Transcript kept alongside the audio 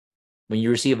when you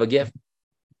receive a gift,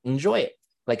 enjoy it.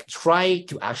 Like, try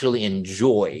to actually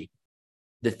enjoy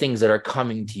the things that are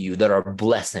coming to you, that are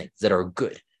blessings, that are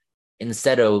good,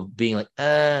 instead of being like,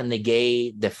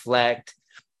 negate, deflect,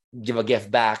 give a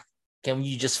gift back. Can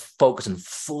you just focus on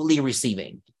fully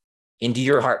receiving into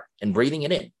your heart and breathing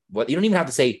it in? Well, you don't even have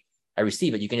to say, I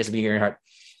receive it. You can just be in your heart,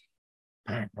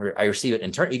 or I receive it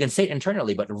internally. You can say it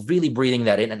internally, but really breathing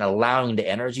that in and allowing the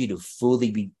energy to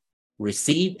fully be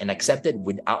received and accepted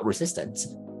without resistance.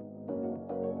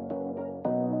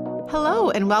 Hello,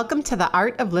 and welcome to the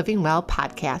Art of Living Well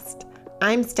podcast.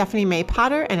 I'm Stephanie May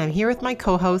Potter, and I'm here with my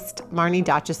co-host, Marnie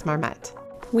Dotches-Marmette.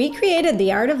 We created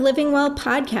the Art of Living Well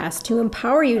podcast to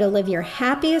empower you to live your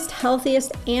happiest,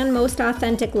 healthiest, and most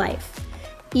authentic life.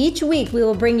 Each week, we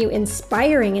will bring you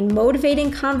inspiring and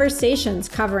motivating conversations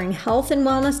covering health and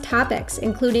wellness topics,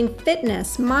 including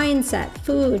fitness, mindset,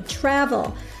 food,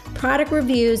 travel, product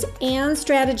reviews, and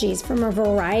strategies from a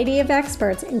variety of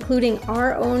experts, including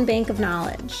our own bank of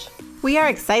knowledge. We are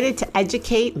excited to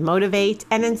educate, motivate,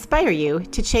 and inspire you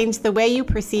to change the way you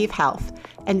perceive health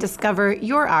and discover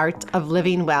your art of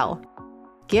living well.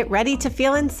 Get ready to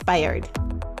feel inspired.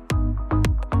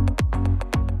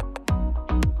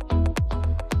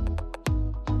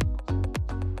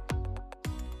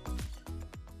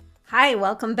 Hi,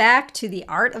 welcome back to the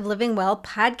Art of Living Well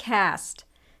podcast.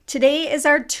 Today is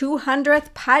our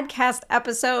 200th podcast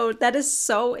episode. That is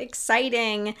so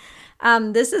exciting.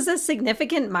 This is a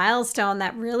significant milestone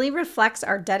that really reflects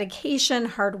our dedication,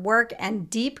 hard work, and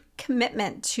deep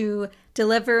commitment to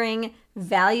delivering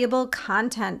valuable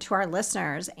content to our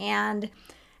listeners. And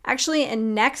actually,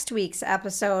 in next week's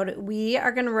episode, we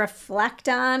are going to reflect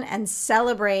on and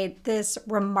celebrate this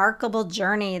remarkable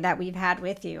journey that we've had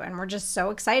with you. And we're just so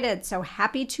excited. So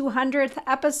happy 200th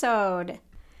episode.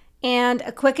 And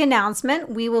a quick announcement,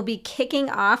 we will be kicking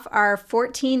off our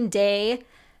 14-day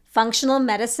functional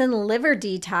medicine liver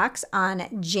detox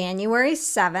on January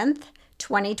 7th,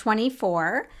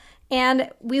 2024.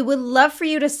 And we would love for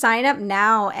you to sign up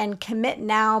now and commit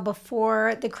now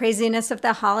before the craziness of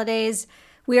the holidays.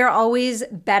 We are always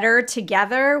better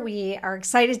together. We are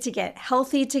excited to get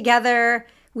healthy together.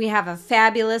 We have a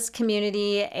fabulous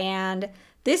community. And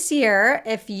this year,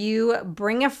 if you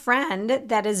bring a friend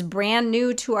that is brand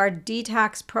new to our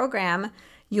detox program,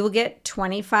 you will get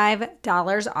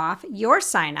 $25 off your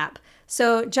sign up.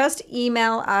 So just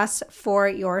email us for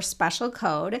your special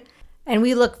code. And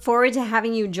we look forward to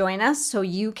having you join us so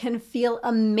you can feel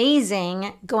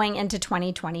amazing going into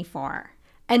 2024.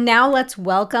 And now let's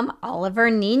welcome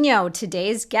Oliver Nino,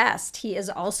 today's guest. He is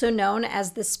also known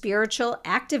as the Spiritual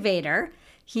Activator.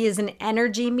 He is an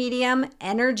energy medium,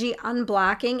 energy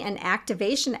unblocking and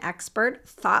activation expert,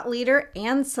 thought leader,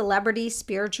 and celebrity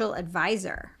spiritual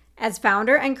advisor. As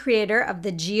founder and creator of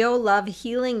the Geo Love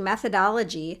Healing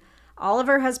methodology,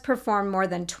 Oliver has performed more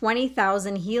than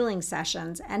 20,000 healing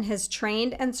sessions and has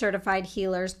trained and certified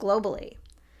healers globally.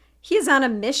 He is on a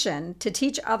mission to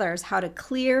teach others how to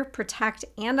clear, protect,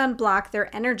 and unblock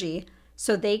their energy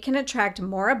so they can attract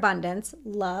more abundance,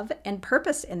 love, and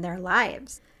purpose in their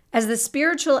lives. As the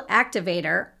spiritual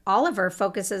activator, Oliver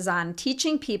focuses on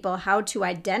teaching people how to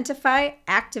identify,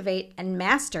 activate, and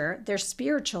master their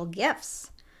spiritual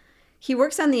gifts. He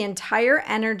works on the entire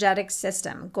energetic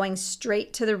system, going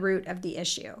straight to the root of the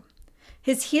issue.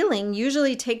 His healing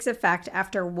usually takes effect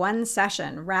after one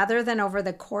session rather than over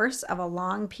the course of a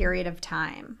long period of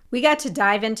time. We got to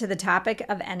dive into the topic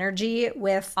of energy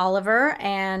with Oliver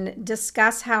and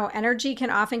discuss how energy can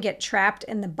often get trapped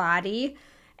in the body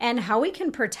and how we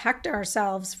can protect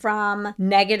ourselves from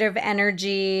negative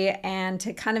energy and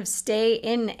to kind of stay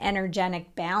in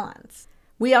energetic balance.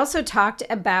 We also talked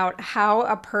about how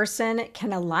a person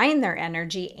can align their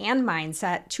energy and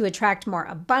mindset to attract more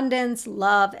abundance,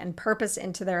 love, and purpose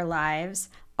into their lives.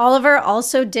 Oliver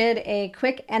also did a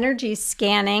quick energy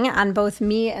scanning on both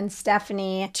me and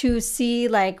Stephanie to see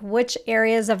which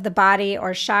areas of the body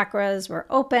or chakras were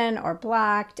open or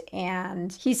blocked.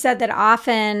 And he said that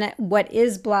often what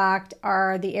is blocked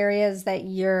are the areas that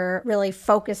you're really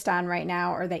focused on right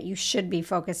now or that you should be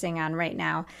focusing on right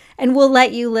now. And we'll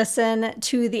let you listen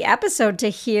to the episode to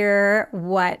hear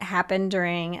what happened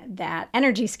during that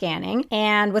energy scanning.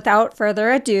 And without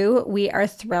further ado, we are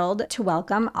thrilled to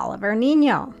welcome Oliver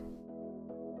Nino.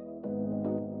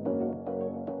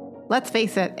 Let's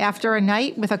face it, after a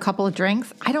night with a couple of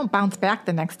drinks, I don't bounce back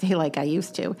the next day like I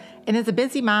used to. And as a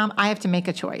busy mom, I have to make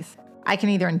a choice. I can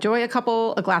either enjoy a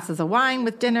couple of glasses of wine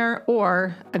with dinner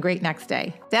or a great next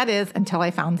day. That is until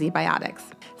I found ZBiotics.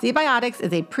 ZBiotics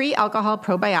is a pre-alcohol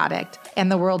probiotic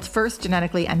and the world's first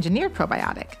genetically engineered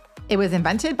probiotic. It was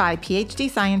invented by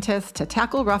PhD scientists to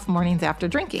tackle rough mornings after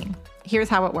drinking. Here's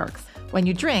how it works. When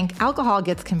you drink, alcohol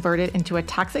gets converted into a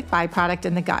toxic byproduct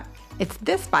in the gut. It's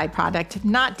this byproduct,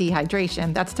 not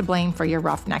dehydration, that's to blame for your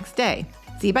rough next day.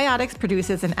 ZBiotics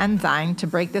produces an enzyme to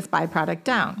break this byproduct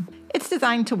down. It's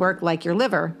designed to work like your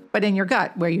liver, but in your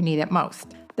gut where you need it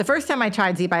most. The first time I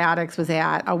tried ZBiotics was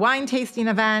at a wine tasting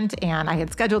event, and I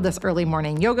had scheduled this early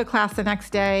morning yoga class the next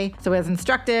day. So as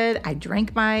instructed, I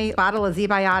drank my bottle of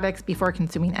ZBiotics before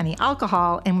consuming any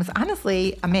alcohol and was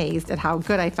honestly amazed at how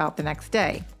good I felt the next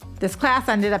day. This class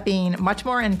ended up being much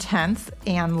more intense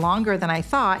and longer than I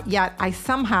thought, yet I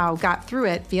somehow got through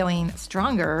it feeling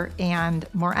stronger and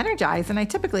more energized than I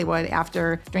typically would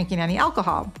after drinking any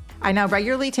alcohol. I now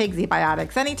regularly take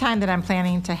ZBiotics anytime that I'm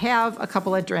planning to have a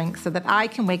couple of drinks so that I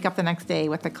can wake up the next day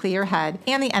with a clear head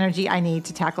and the energy I need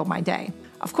to tackle my day.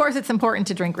 Of course, it's important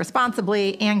to drink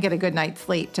responsibly and get a good night's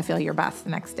sleep to feel your best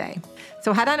the next day.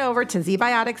 So head on over to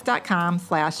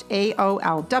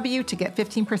zbiotics.com/AOLW to get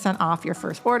 15% off your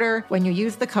first order when you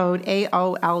use the code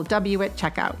AOLW at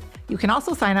checkout. You can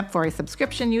also sign up for a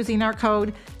subscription using our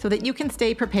code so that you can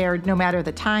stay prepared no matter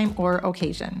the time or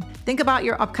occasion. Think about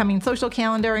your upcoming social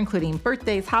calendar, including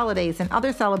birthdays, holidays, and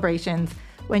other celebrations,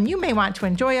 when you may want to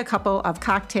enjoy a couple of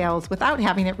cocktails without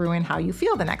having it ruin how you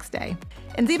feel the next day.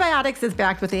 And ZBiotics is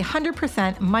backed with a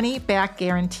 100% money-back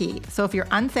guarantee. So if you're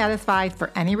unsatisfied for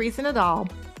any reason at all,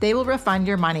 they will refund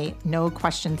your money, no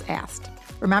questions asked.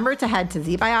 Remember to head to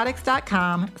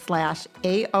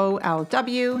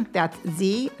zbiotics.com/AOLW, that's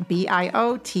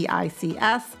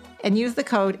ZBIOTICS, and use the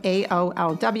code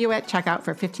AOLW at checkout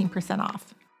for 15%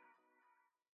 off.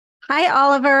 Hi,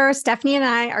 Oliver. Stephanie and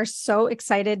I are so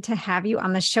excited to have you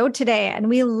on the show today. And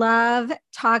we love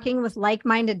talking with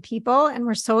like-minded people. And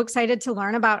we're so excited to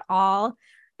learn about all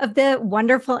of the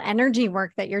wonderful energy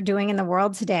work that you're doing in the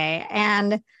world today.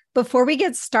 And before we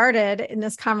get started in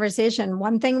this conversation,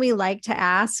 one thing we like to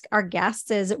ask our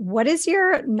guests is, what is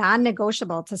your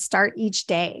non-negotiable to start each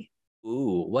day?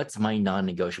 Ooh, what's my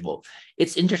non-negotiable?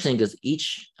 It's interesting because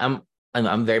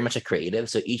I'm very much a creative.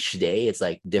 So each day it's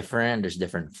like different, there's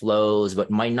different flows, but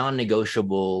my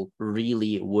non-negotiable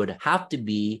really would have to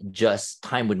be just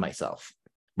time with myself,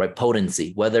 right?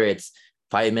 Potency, whether it's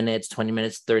 5 minutes, 20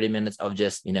 minutes, 30 minutes of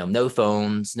just, no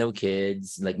phones, no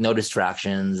kids, like no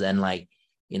distractions. And like,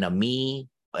 me,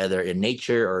 either in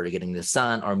nature or getting the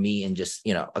sun, or me in just,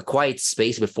 a quiet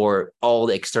space before all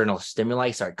the external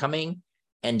stimuli start coming,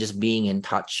 and just being in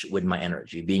touch with my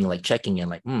energy, being like checking in,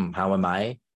 like, how am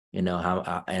I?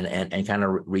 How and kind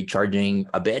of recharging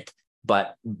a bit,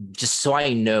 but just so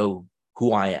I know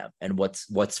who I am and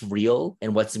what's real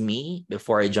and what's me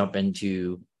before I jump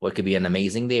into what could be an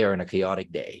amazing day or a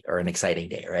chaotic day or an exciting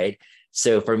day, right?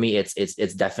 So for me,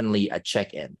 it's definitely a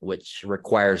check-in, which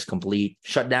requires complete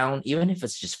shutdown, even if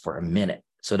it's just for a minute,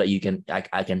 so that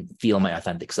I can feel my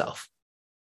authentic self.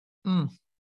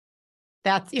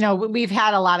 That's, we've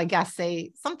had a lot of guests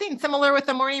say something similar with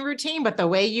the morning routine, but the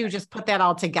way you just put that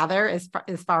all together as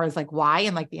far as like why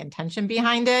and like the intention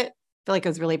behind it, I feel like it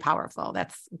was really powerful.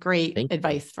 That's great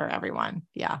advice for everyone.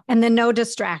 Yeah. And then no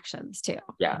distractions too.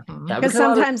 Yeah. Mm-hmm. Because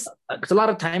sometimes, a lot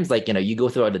of times, like, you go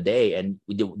throughout the day and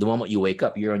the moment you wake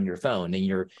up, you're on your phone and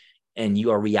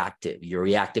you are reactive. You're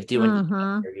reactive to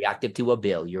you're reactive to a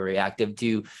bill. You're reactive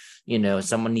to,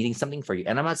 someone needing something for you.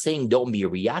 And I'm not saying don't be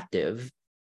reactive,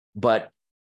 but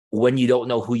when you don't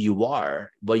know who you are,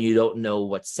 when you don't know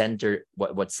what centered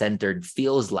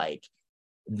feels like,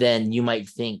 then you might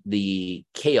think the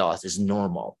chaos is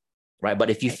normal, right? But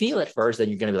if you feel it first, then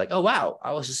you're going to be like, oh, wow,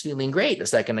 I was just feeling great a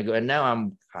second ago, and now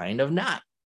I'm kind of not.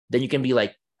 Then you can be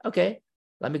like, okay,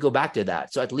 let me go back to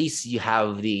that. So at least you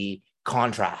have the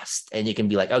contrast, and you can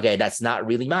be like, okay, that's not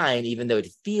really mine, even though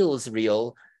it feels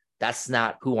real. That's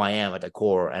not who I am at the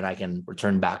core, and I can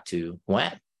return back to who I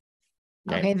am.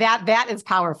 Right? Okay, that is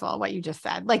powerful, what you just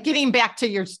said. Like getting back to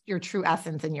your true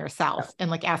essence in yourself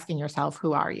and like asking yourself,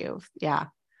 who are you? Yeah.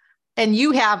 And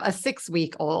you have a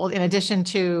 6-week-old in addition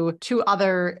to 2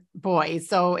 other boys.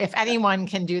 So if anyone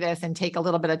can do this and take a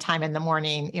little bit of time in the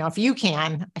morning, if you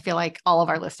can, I feel like all of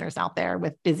our listeners out there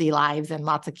with busy lives and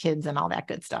lots of kids and all that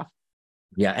good stuff.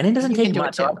 Yeah. And it doesn't take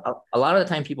much. A lot of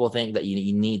the time people think that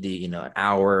you need the, an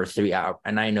hour, 3 hours.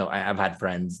 And I know I've had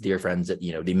dear friends that,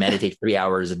 they meditate 3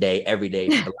 hours a day, every day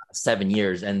for the last 7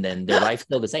 years. And then their life's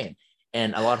still the same.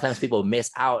 And a lot of times people miss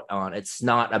out on, it's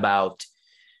not about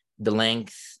the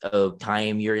length of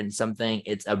time you're in something.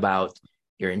 It's about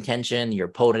your intention, your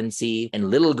potency, and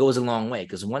little goes a long way.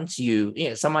 Because once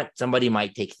somebody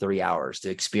might take 3 hours to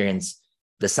experience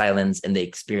the silence and they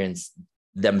experience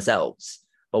themselves.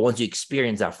 But once you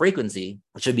experience that frequency,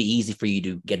 it should be easy for you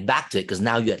to get back to it, because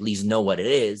now you at least know what it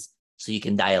is. So you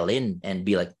can dial in and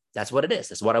be like, that's what it is.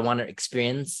 That's what I want to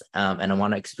experience. And I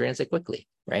want to experience it quickly.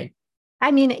 Right.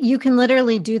 I mean, you can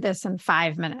literally do this in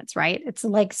 5 minutes, right? It's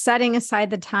like setting aside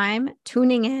the time,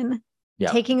 tuning in,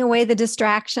 Yeah. taking away the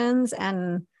distractions,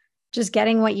 and just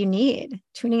getting what you need,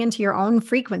 tuning into your own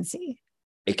frequency.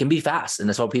 It can be fast. And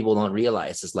that's what people don't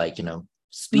realize. It's like,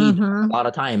 speed a lot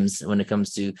of times when it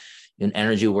comes to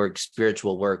energy work,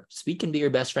 spiritual work, speed can be your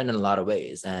best friend in a lot of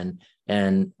ways.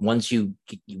 And once you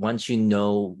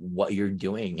know what you're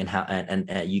doing and how, and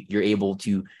you're able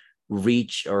to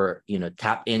reach or,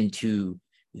 tap into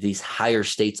these higher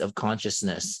states of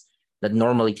consciousness that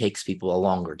normally takes people a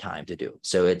longer time to do.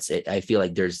 So I feel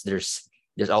like there's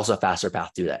also a faster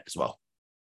path to that as well.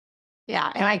 Yeah.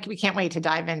 And we can't wait to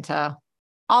dive into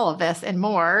all of this and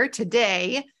more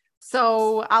today.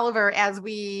 So Oliver, as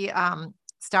we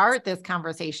start this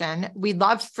conversation, we'd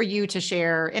love for you to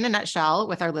share in a nutshell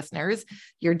with our listeners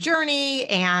your journey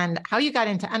and how you got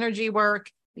into energy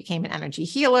work, became an energy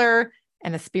healer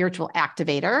and a spiritual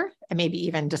activator, and maybe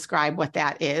even describe what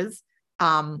that is.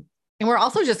 And we're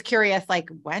also just curious, like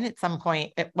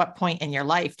at what point in your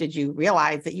life did you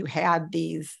realize that you had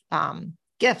these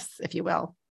gifts, if you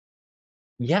will?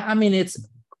 Yeah, I mean, it's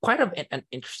quite an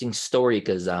interesting story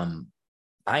because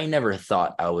I never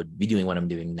thought I would be doing what I'm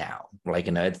doing now. Like,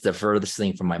 it's the furthest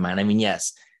thing from my mind. I mean,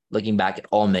 yes, looking back, it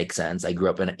all makes sense. I grew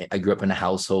up in a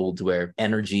household where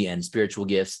energy and spiritual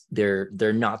gifts, they're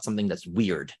not something that's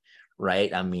weird,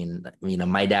 right? I mean,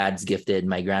 my dad's gifted,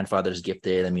 my grandfather's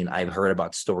gifted. I mean, I've heard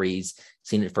about stories,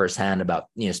 seen it firsthand about,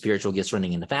 spiritual gifts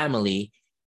running in the family,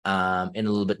 in a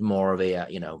little bit more of a,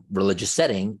 religious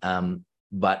setting.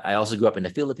 But I also grew up in the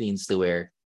Philippines to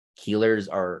where healers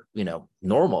are,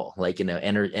 normal, like,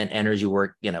 energy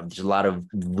work, there's a lot of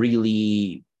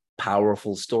really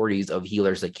powerful stories of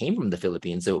healers that came from the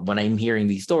Philippines. So when I'm hearing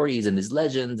these stories and these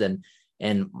legends and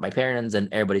my parents and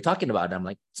everybody talking about it, I'm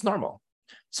like, it's normal.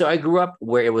 So I grew up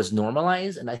where it was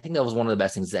normalized. And I think that was one of the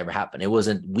best things that ever happened. It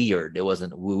wasn't weird. It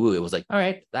wasn't woo-woo. It was like, all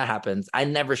right, that happens. I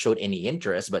never showed any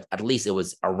interest, but at least it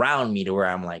was around me to where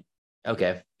I'm like,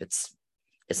 okay, it's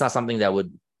not something that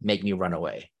would make me run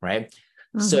away. Right.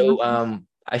 So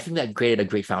I think that created a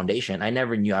great foundation. I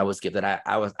never knew I was gifted.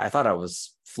 I thought I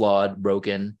was flawed,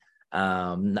 broken,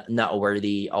 not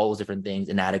worthy, all those different things.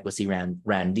 Inadequacy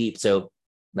ran deep. So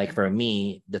like for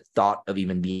me, the thought of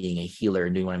even being a healer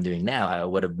and doing what I'm doing now, I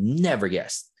would have never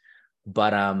guessed.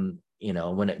 But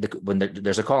when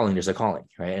there's a calling, there's a calling,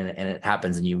 right? And it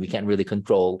happens, and we can't really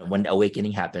control when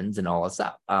awakening happens and all that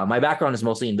stuff. My background is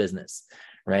mostly in business.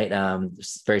 Right.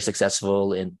 Very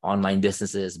successful in online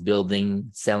businesses,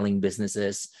 building, selling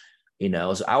businesses,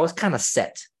 so I was kind of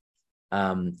set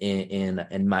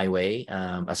in my way,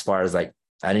 as far as like,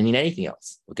 I didn't need anything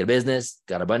else. Look at business,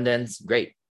 got abundance.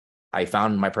 Great. I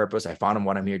found my purpose. I found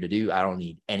what I'm here to do. I don't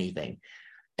need anything.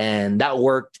 And that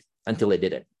worked until it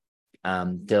didn't.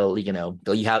 Till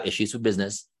you have issues with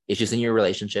business, issues in your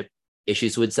relationship,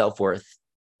 issues with self-worth,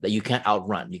 that you can't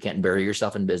outrun. You can't bury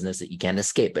yourself in business, that you can't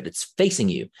escape it. It's facing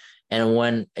you. And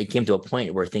when it came to a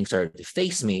point where things started to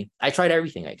face me, I tried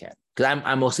everything I can, because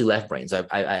I'm mostly left brain. So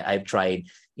I've tried,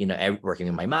 working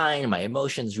with my mind, my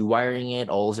emotions, rewiring it,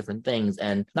 all those different things.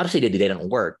 And not to say that they didn't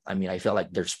work. I mean, I feel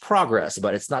like there's progress,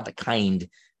 but it's not the kind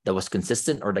that was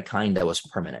consistent or the kind that was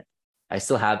permanent. I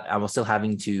was still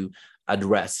having to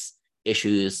address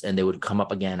issues, and they would come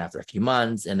up again after a few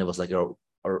months. And it was like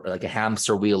a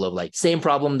hamster wheel of like, same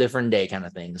problem, different day kind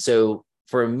of thing. So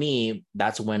for me,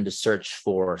 that's when the search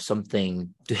for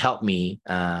something to help me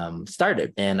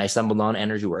started. And I stumbled on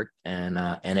energy work, and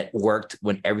it worked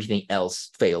when everything else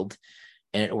failed,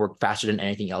 and it worked faster than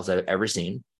anything else I've ever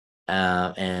seen.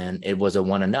 And it was a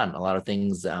one and done. A lot of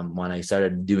things, when I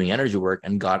started doing energy work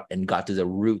and got to the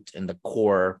root and the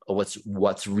core of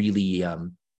what's really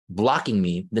blocking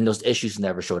me, then those issues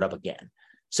never showed up again.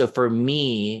 So for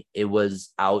me, it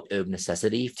was out of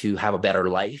necessity to have a better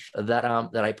life that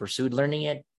I pursued learning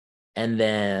it. And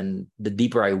then the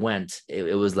deeper I went,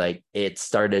 it was like, it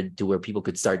started to where people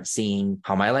could start seeing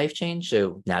how my life changed.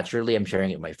 So naturally, I'm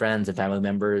sharing it with my friends and family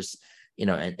members,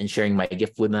 and sharing my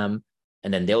gift with them.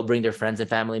 And then they'll bring their friends and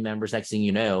family members. Next thing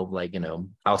you know,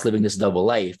 I was living this double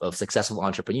life of successful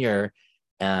entrepreneur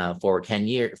for 10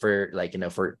 years,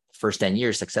 for first 10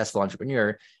 years, successful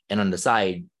entrepreneur. And on the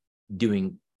side,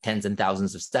 doing tens and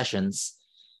thousands of sessions,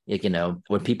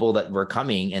 with people that were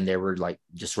coming, and there were like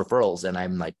just referrals. And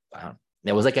I'm like,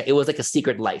 it was like a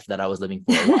secret life that I was living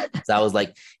for a while. So I was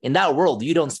like, in that world,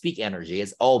 you don't speak energy.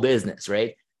 It's all business,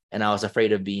 right? And I was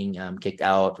afraid of being kicked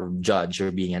out or judged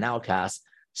or being an outcast.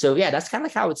 So yeah, that's kind of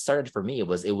like how it started for me. It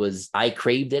was I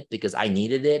craved it because I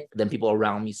needed it. Then people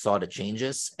around me saw the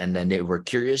changes, and then they were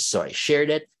curious. So I shared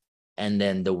it. And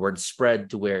then the word spread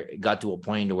to where it got to a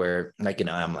point where, like,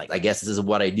 I'm like, I guess this is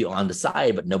what I do on the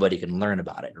side, but nobody can learn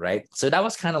about it, right? So that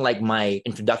was kind of like my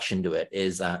introduction to it.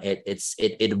 Is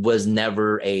it was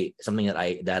never something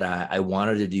that I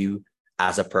wanted to do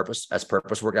as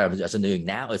purpose work as I'm doing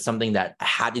now. It's something that I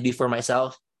had to do for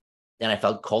myself, and I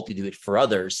felt called to do it for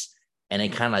others, and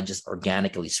it kind of just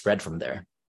organically spread from there.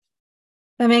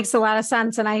 That makes a lot of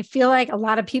sense. And I feel like a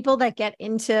lot of people that get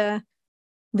into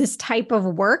this type of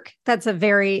work,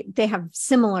 they have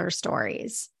similar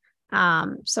stories.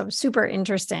 So super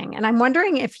interesting. And I'm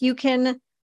wondering if you can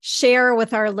share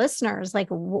with our listeners, like,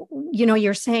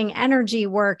 you're saying energy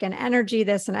work and energy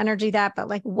this and energy that, but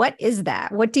like, what is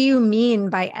that? What do you mean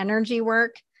by energy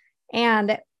work?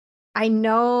 And I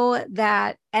know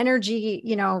that energy,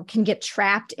 can get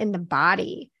trapped in the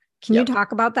body. Can you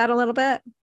talk about that a little bit?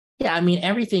 Yeah, I mean,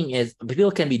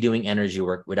 people can be doing energy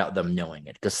work without them knowing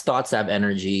it, because thoughts have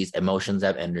energies, emotions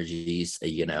have energies,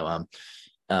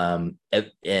 and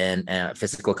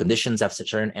physical conditions have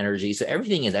certain energy. So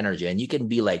everything is energy, and you can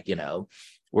be like,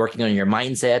 working on your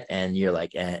mindset, and you're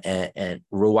like, and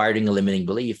rewiring a limiting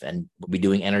belief, and be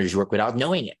doing energy work without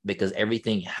knowing it, because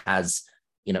everything has,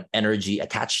 energy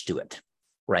attached to it,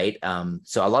 right?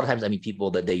 So a lot of times, I mean,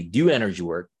 people that they've done energy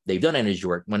work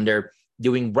when they're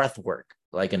doing breath work,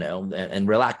 like, and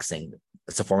relaxing.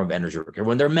 It's a form of energy work. Or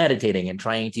when they're meditating and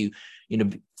trying to,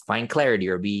 find clarity,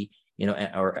 or be,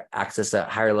 or access a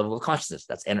higher level of consciousness,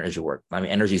 that's energy work. I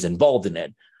mean, energy is involved in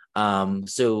it.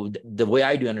 So the way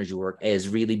I do energy work is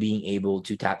really being able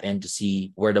to tap in to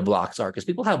see where the blocks are, because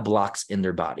people have blocks in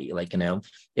their body. Like,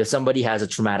 if somebody has a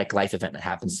traumatic life event that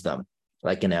happens to them,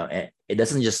 like, it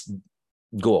doesn't just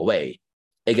go away.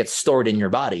 It gets stored in your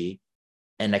body.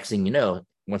 And next thing you know,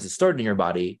 once it's stored in your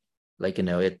body, like,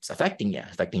 it's affecting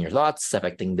your thoughts,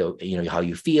 affecting how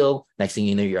you feel. Next thing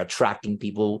you know, you're attracting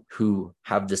people who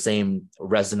have the same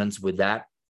resonance with that.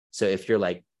 So if you're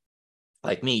like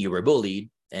me, you were bullied,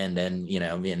 and then,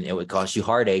 and it would cause you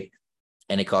heartache,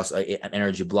 and it caused an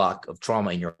energy block of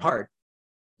trauma in your heart.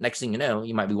 Next thing you know,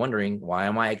 you might be wondering, why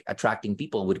am I attracting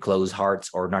people with closed hearts,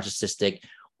 or narcissistic,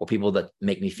 or people that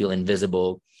make me feel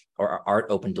invisible, or aren't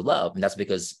open to love? And that's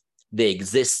because they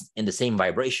exist in the same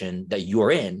vibration that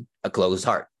you're in, a closed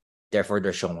heart. Therefore,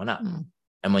 they're showing up.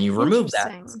 And when you remove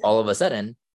that, all of a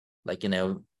sudden, like,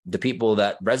 the people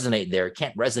that resonate there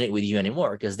can't resonate with you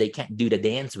anymore, because they can't do the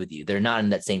dance with you. They're not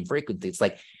in that same frequency.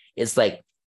 It's like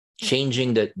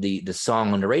changing the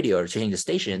song on the radio, or changing the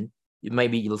station. You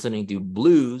might be listening to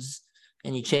blues,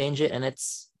 and you change it and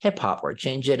it's hip hop, or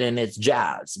change it and it's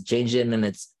jazz, change it and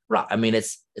it's rock. I mean,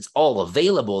 it's all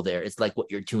available there. It's like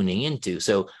what you're tuning into.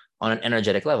 So on an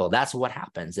energetic level, that's what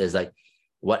happens, is like,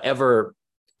 whatever,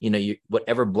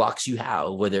 whatever blocks you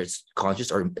have, whether it's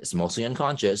conscious or it's mostly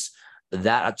unconscious,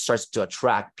 that starts to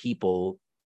attract people,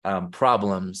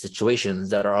 problems, situations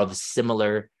that are of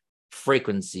similar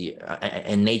frequency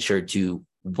and nature to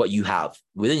what you have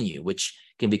within you, which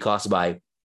can be caused by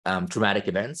traumatic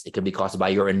events. It can be caused by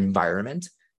your environment.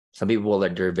 Some people,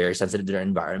 they're very sensitive to their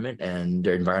environment, and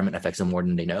their environment affects them more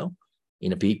than they know.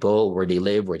 People, where they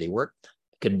live, where they work.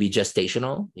 Could be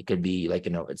gestational. It could be like,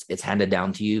 it's handed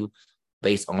down to you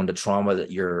based on the trauma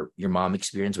that your mom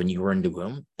experienced when you were in the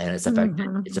womb, and it's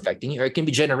affecting you. Or it can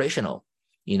be generational.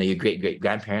 Your great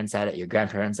grandparents had it, your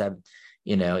grandparents had,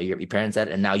 your parents had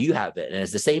it, and now you have it. And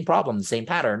it's the same problem, the same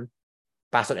pattern,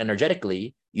 passed on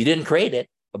energetically. You didn't create it,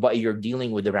 but you're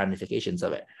dealing with the ramifications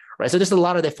of it, right? So there's a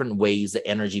lot of different ways that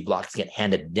energy blocks get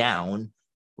handed down,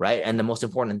 right? And the most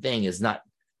important thing is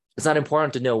it's not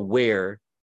important to know where,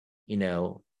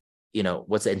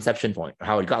 what's the inception point, or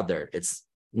how it got there. It's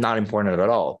not important at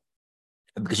all,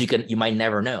 because you might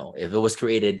never know. If it was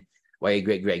created by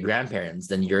your great grandparents,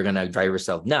 then you're gonna drive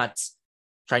yourself nuts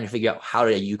trying to figure out how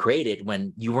did you create it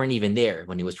when you weren't even there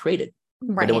when it was created.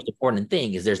 Right. But the most important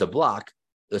thing is there's a block.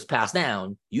 It was passed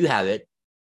down. You have it.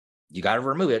 You got to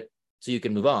remove it so you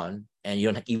can move on, and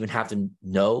you don't even have to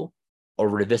know or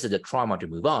revisit the trauma to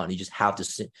move on. You just have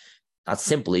to, not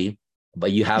simply,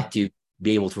 but you have to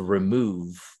be able to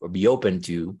remove, or be open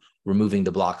to removing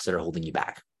the blocks that are holding you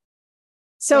back.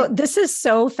 So this is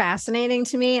so fascinating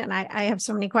to me, and I have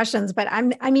so many questions, but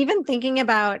I'm even thinking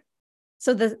about,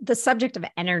 so the subject of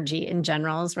energy in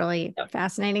general is really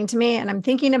fascinating to me. And I'm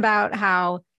thinking about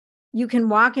how you can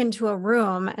walk into a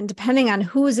room, and depending on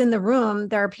who's in the room,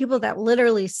 there are people that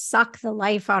literally suck the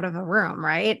life out of a room,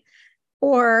 right?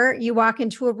 Or you walk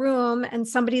into a room and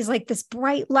somebody's like this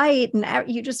bright light, and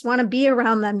you just want to be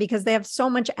around them because they have so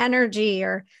much energy.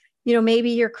 Or, maybe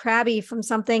you're crabby from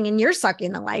something and you're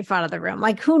sucking the life out of the room.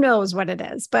 Like, who knows what it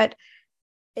is? But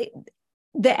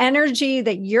the energy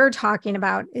that you're talking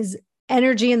about is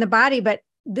energy in the body, but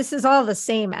this is all the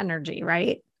same energy,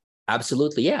 right?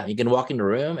 Absolutely. Yeah. You can walk in the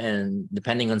room, and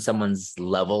depending on someone's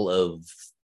level of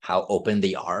how open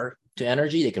they are to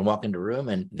energy, they can walk in the room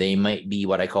and they might be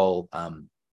what I call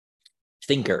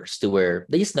thinkers, to where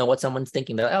they just know what someone's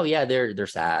thinking. They're like, oh yeah, they're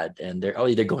sad, and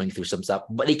they're going through some stuff,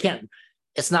 but they can't,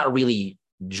 it's not really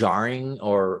jarring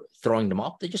or throwing them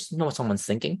off. They just know what someone's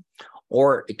thinking.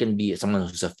 Or it can be someone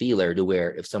who's a feeler, to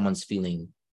where if someone's feeling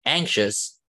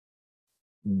anxious,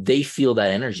 they feel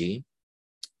that energy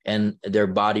and their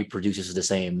body produces the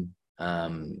same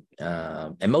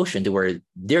emotion, to where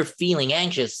they're feeling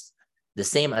anxious the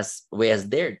same as way as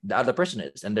the other person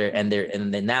is, and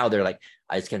then now they're like,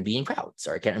 I just can't be in crowds,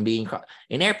 or I can't be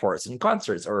in airports and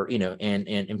concerts, or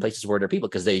in places where there are people,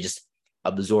 because they just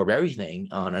absorb everything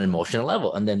on an emotional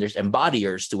level. And then there's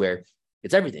embodiers, to where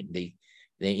it's everything.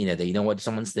 They know what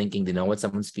someone's thinking, they know what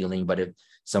someone's feeling. But if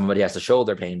somebody has a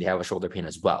shoulder pain, they have a shoulder pain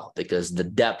as well, because the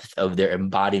depth of their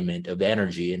embodiment of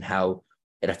energy and how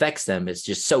it affects them is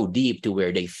just so deep, to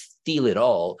where they feel it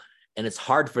all, and it's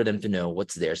hard for them to know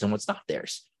what's theirs and what's not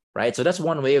theirs, right? So that's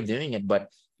one way of doing it, but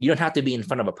you don't have to be in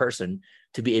front of a person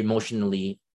to be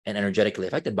emotionally and energetically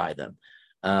affected by them.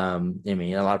 I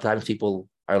mean, a lot of times people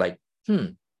are like,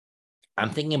 I'm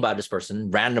thinking about this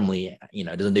person randomly,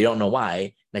 they don't know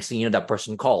why. Next thing you know, that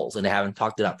person calls, and they haven't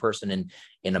talked to that person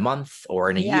in a month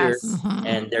or in a year. Yes.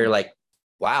 And they're like,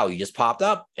 wow, you just popped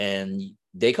up, and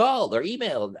they called or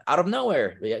emailed out of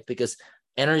nowhere, because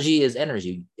energy is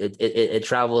energy. It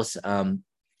travels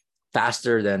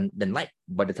faster than light.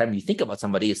 By the time you think about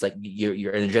somebody, it's like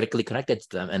you're energetically connected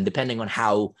to them, and depending on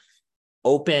how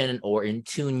open or in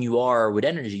tune you are with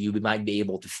energy, you might be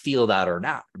able to feel that or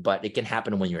not. But it can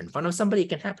happen when you're in front of somebody. It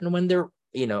can happen when they're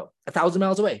 1,000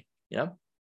 miles away.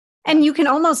 And you can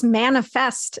almost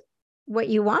manifest what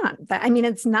you want. I mean,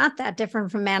 it's not that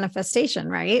different from manifestation,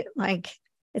 right? Like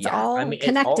it's all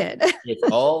connected.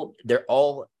 They're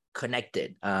all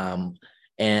connected. And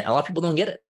a lot of people don't get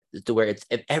it, to where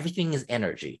if everything is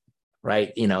energy,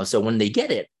 right? So when they get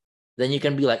it, then you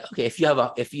can be like, okay,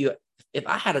 if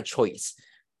I had a choice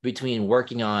between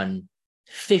working on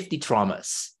 50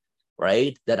 traumas,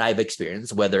 right, that I've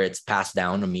experienced, whether it's passed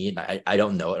down to me, I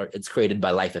don't know, or it's created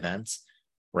by life events,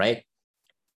 right,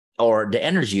 or the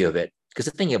energy of it. Because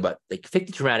the thing about like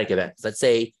 50 traumatic events, let's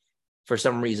say for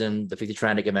some reason the 50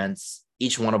 traumatic events,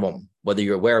 each one of them, whether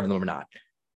you're aware of them or not,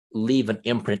 leave an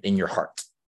imprint in your heart.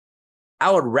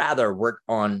 I would rather work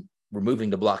on removing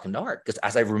the block in the heart, because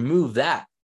as I remove that,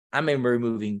 I'm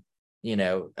removing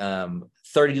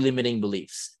 30 limiting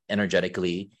beliefs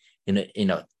energetically,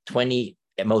 20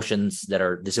 emotions that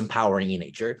are disempowering in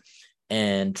nature,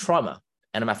 and trauma.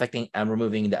 And I'm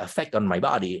removing the effect on my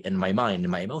body and my mind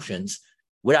and my emotions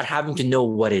without having to know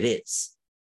what it is.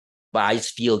 But I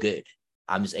just feel good.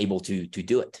 I'm just able to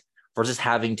do it, versus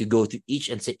having to go to each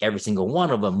and say every single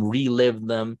one of them, relive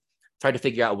them, try to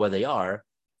figure out where they are.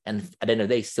 And at the end of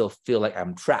the day, still feel like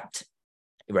I'm trapped.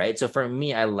 Right. So for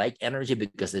me, I like energy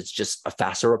because it's just a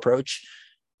faster approach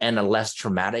and a less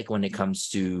traumatic when it comes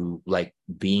to like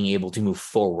being able to move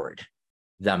forward.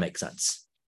 If that makes sense.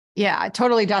 Yeah, it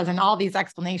totally does. And all these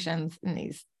explanations and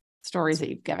these stories that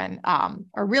you've given are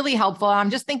really helpful.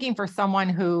 I'm just thinking for someone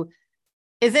who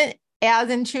isn't as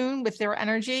in tune with their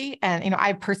energy. And,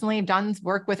 I personally have done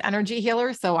work with energy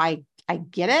healers, so I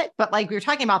get it. But like we were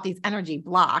talking about these energy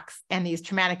blocks and these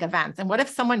traumatic events. And what if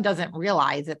someone doesn't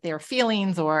realize that their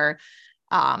feelings or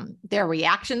their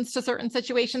reactions to certain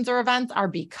situations or events are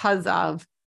because of,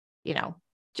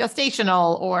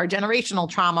 gestational or generational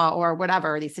trauma or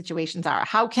whatever these situations are?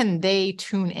 How can they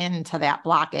tune into that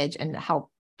blockage and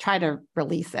help try to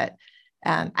release it?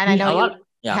 And I know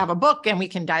you have a book, and we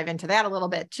can dive into that a little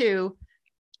bit too.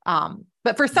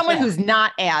 But for someone who's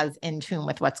not as in tune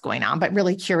with what's going on, but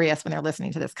really curious when they're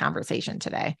listening to this conversation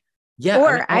today. Yeah.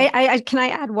 Or can I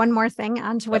add one more thing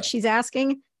onto what she's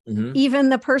asking? Mm-hmm. Even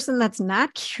the person that's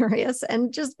not curious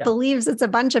and just believes it's a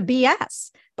bunch of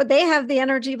BS, but they have the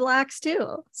energy blocks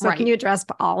too. So can you address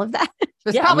all of that?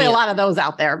 There's probably a lot of those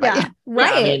out there, but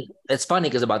right. It's funny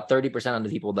because about 30% of the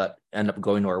people that end up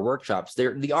going to our workshops,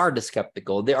 they are the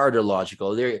skeptical, they are the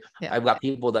logical. I've got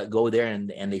people that go there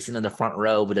and they sit in the front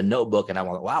row with a notebook, and I'm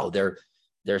like, wow,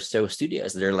 they're so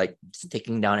studious. They're like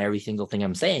taking down every single thing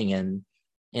I'm saying, and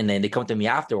then they come to me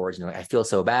afterwards and I feel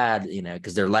so bad,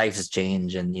 because their lives has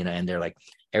changed, and and they're like,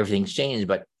 everything's changed.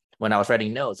 But when I was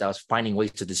writing notes, I was finding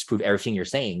ways to disprove everything you're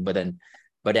saying. But then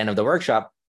by the end of the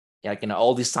workshop,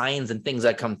 all these signs and things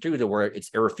that come through to where it's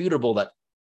irrefutable that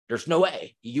there's no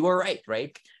way you are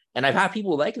right. And I've had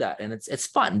people like that, and it's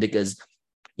fun because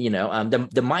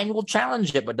the mind will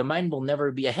challenge it, but the mind will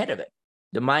never be ahead of it.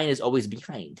 The mind is always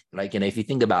behind. Like, if you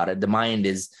think about it, the mind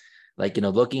is like,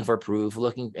 looking for proof,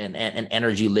 looking, and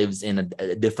energy lives in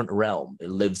a different realm. It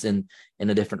lives in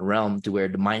a different realm to where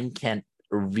the mind can't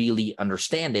really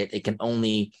understand it. It can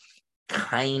only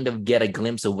kind of get a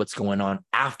glimpse of what's going on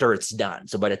after it's done.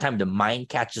 So by the time the mind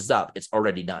catches up, it's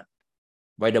already done.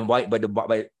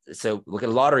 So look at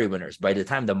lottery winners. By the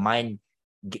time the mind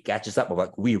catches up,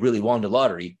 like, we really won the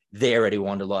lottery, they already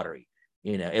won the lottery.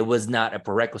 It was not a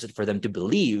prerequisite for them to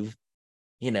believe.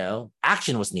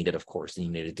 Action was needed, of course. You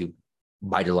needed to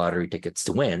buy the lottery tickets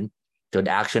to win. So the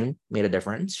action made a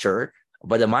difference, sure.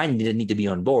 But the mind didn't need to be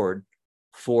on board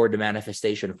for the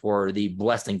manifestation, for the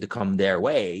blessing to come their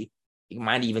way. It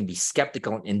might even be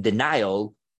skeptical, in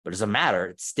denial, but it doesn't matter.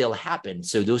 It still happened.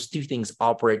 So those two things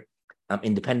operate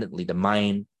independently, the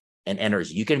mind and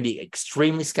energy. You can be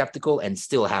extremely skeptical and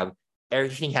still have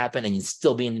everything happen and you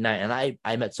still be in denial. And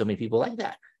I met so many people like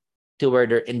that, to where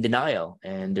they're in denial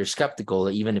and they're skeptical.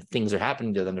 Even if things are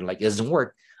happening to them, they're like, it doesn't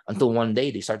work, until one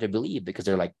day they start to believe, because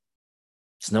they're like,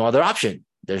 there's no other option.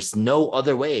 There's no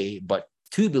other way but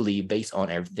to believe based on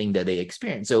everything that they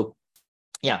experience. So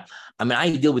yeah, I mean,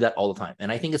 I deal with that all the time.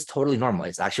 And I think it's totally normal.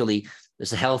 It's actually,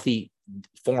 there's a healthy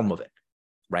form of it,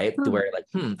 right? To where like,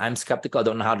 I'm skeptical. I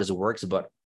don't know how this works, but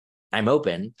I'm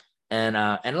open. And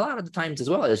a lot of the times as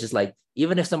well, it's just like,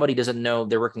 even if somebody doesn't know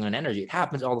they're working on energy, it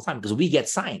happens all the time because we get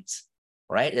signs,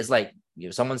 right? It's like,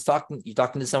 you're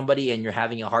talking to somebody and you're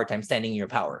having a hard time standing in your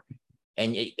power,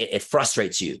 and it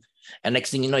frustrates you. And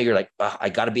next thing you know, you're like, I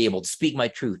got to be able to speak my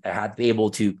truth. I have to be able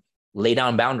to lay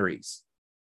down boundaries.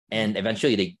 And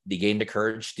eventually they gain the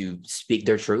courage to speak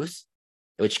their truth,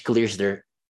 which clears their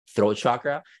throat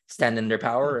chakra, stand in their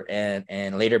power,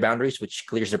 and lay their boundaries, which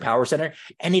clears their power center.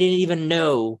 And they didn't even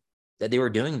know that they were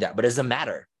doing that, but it doesn't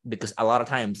matter, because a lot of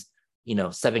times,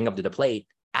 stepping up to the plate,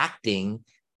 acting,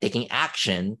 taking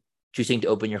action, choosing to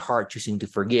open your heart, choosing to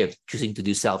forgive, choosing to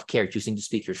do self-care, choosing to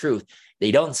speak your truth,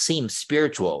 they don't seem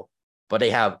spiritual, but they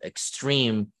have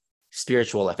extreme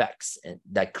spiritual effects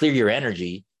that clear your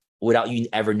energy without you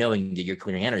ever knowing that you're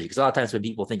clearing energy. Because a lot of times when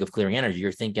people think of clearing energy,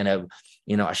 you're thinking of,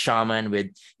 a shaman with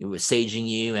saging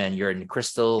you, and you're in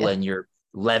crystal, and you're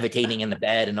levitating in the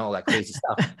bed and all that crazy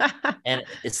stuff. And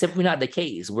it's simply not the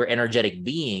case. We're energetic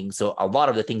beings. So a lot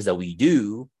of the things that we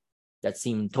do that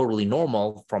seem totally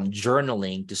normal, from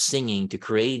journaling to singing to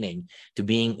creating to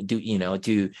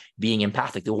being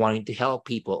empathic, to wanting to help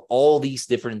people, all these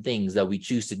different things that we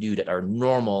choose to do that are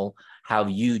normal have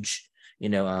huge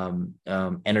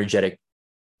energetic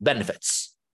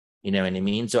benefits. You know what I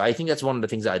mean? So I think that's one of the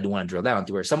things that I do want to drill down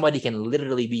to, where somebody can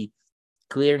literally be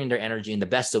clearing their energy in the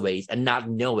best of ways and not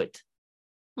know it,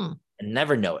 and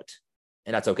never know it.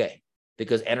 And that's okay,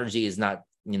 because energy is not,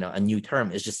 a new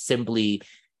term. It's just simply,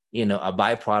 a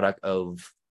byproduct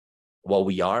of what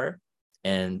we are,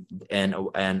 and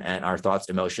our thoughts,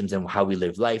 emotions, and how we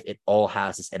live life. It all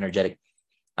has this energetic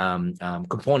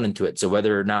component to it. So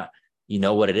whether or not you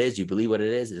know what it is, you believe what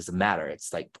it doesn't matter.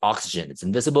 It's like oxygen. It's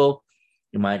invisible.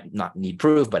 You might not need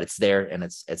proof, but it's there, and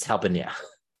it's helping you.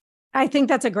 I think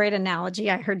that's a great analogy.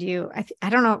 I heard you, I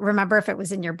don't remember if it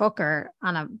was in your book or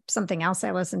on something else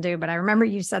I listened to, but I remember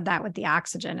you said that with the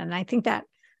oxygen. And I think that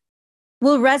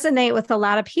will resonate with a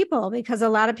lot of people, because a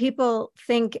lot of people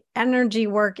think energy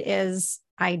work is,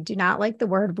 I do not like the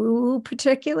word woo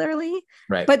particularly,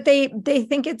 right? But they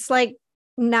think it's like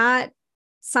not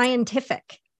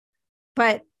scientific.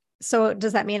 But so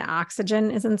does that mean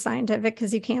oxygen isn't scientific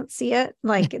because you can't see it?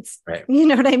 Like, it's, right. You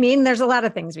know what I mean? There's a lot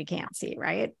of things we can't see,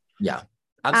 right? Yeah,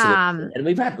 absolutely.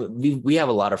 And we have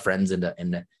a lot of friends in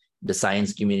the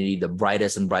science community, the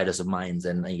brightest of minds,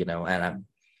 and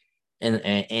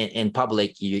in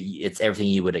public, it's everything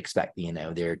you would expect.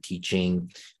 They're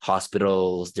teaching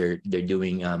hospitals, they're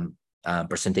doing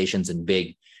presentations in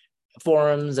big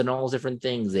forums and all those different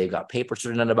things. They've got papers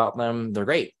written about them. They're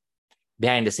great.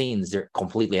 Behind the scenes, they're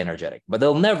completely energetic, but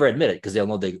they'll never admit it because they'll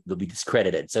know they'll be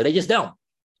discredited. So they just don't.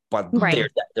 But right.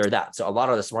 they're that. So a lot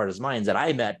of the smartest minds that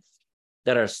I met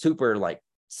that are super like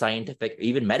scientific,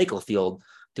 even medical field,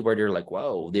 to where they're like,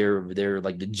 whoa, they're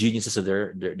like the geniuses of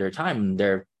their time.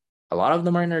 A lot of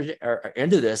them are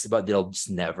into this, but they'll just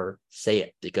never say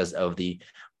it because of the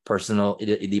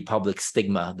public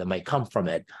stigma that might come from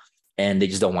it, and they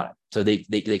just don't want it. So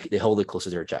they hold it close to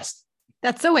their chest.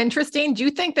 That's so interesting. Do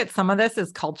you think that some of this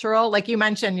is cultural? Like you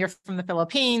mentioned, you're from the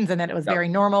Philippines, and that it was very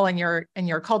normal in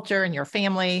your culture and your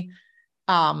family,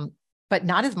 but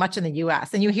not as much in the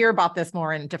U.S. And you hear about this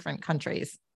more in different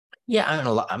countries. Yeah, I don't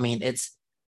know. I mean, it's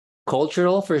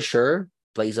cultural for sure,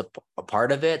 plays a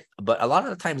part of it, but a lot of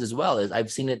the times as well is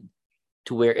I've seen it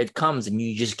to where it comes and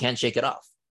you just can't shake it off.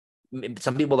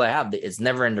 Some people that have it's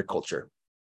never in their culture.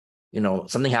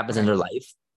 something happens in their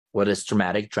life, whether it's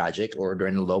traumatic, tragic, or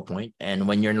during a low point. And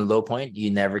when you're in a low point,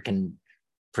 you never can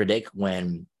predict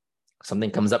when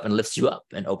something comes up and lifts you up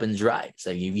and opens your eyes.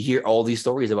 So you hear all these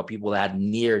stories about people that had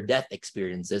near death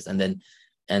experiences and then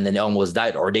they almost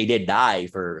died, or they did die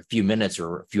for a few minutes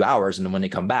or a few hours. And then when they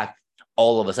come back,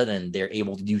 all of a sudden they're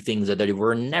able to do things that they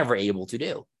were never able to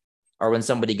do. Or when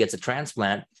somebody gets a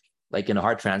transplant, like in a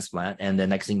heart transplant, and the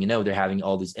next thing you know, they're having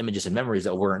all these images and memories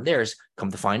that weren't theirs.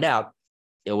 Come to find out,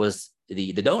 it was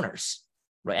the donors,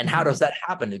 right? And how does that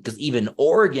happen? Because even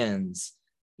organs,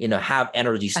 have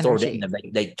energy stored in them.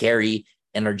 They carry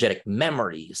energetic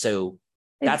memory. So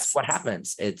that's what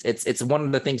happens. It's one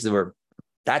of the things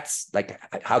that's like,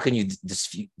 how can you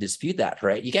dispute that,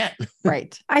 right? You can't.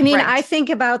 Right. I mean, right. I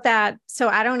think about that. So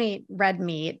I don't eat red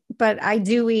meat, but I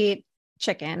do eat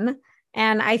chicken.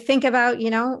 And I think about,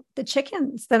 the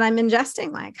chickens that I'm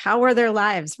ingesting, like, how were their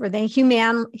lives? Were they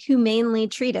humanely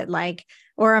treated? Like,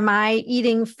 or am I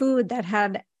eating food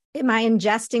am I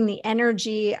ingesting the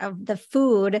energy of the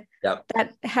food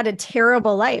that had a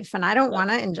terrible life? And I don't want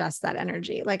to ingest that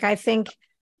energy. Like, I think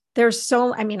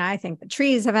I think the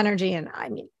trees have energy, and I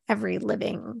mean, every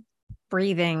living,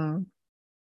 breathing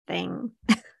thing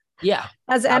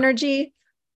has energy.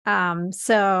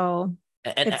 So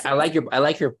and I like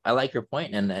your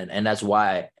point. And that's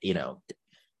why,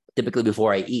 typically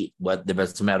before I eat, it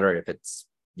doesn't matter if it's,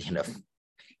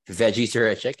 veggies or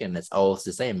a chicken, it's always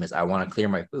the same. As I want to clear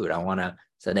my food. I want to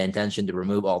set the intention to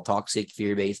remove all toxic,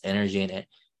 fear-based energy and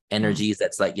energies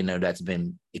that's like, that's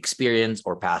been experienced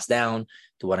or passed down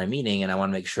to what I'm eating. And I want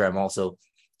to make sure I'm also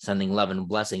sending love and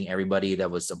blessing everybody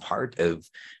that was a part of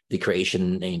the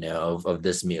creation, of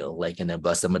this meal, like,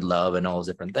 bless them with love and all those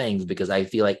different things, because I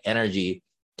feel like energy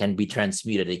can be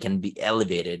transmuted. It can be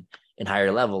elevated in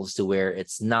higher levels to where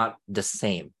it's not the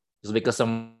same. It's because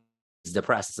someone is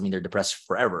depressed, doesn't mean they're depressed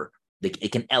forever.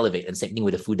 It can elevate. And same thing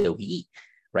with the food that we eat,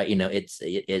 right? It's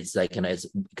like, it's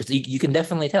because you can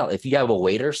definitely tell if you have a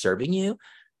waiter serving you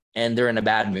and they're in a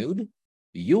bad mood,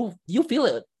 you'll feel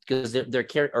it, because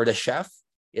or the chef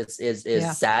is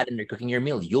sad and they're cooking your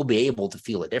meal. You'll be able to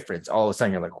feel a difference. All of a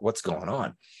sudden you're like, what's going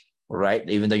on? Right?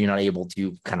 Even though you're not able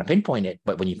to kind of pinpoint it,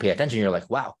 but when you pay attention, you're like,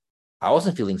 wow, I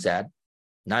wasn't feeling sad.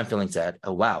 Now I'm feeling sad.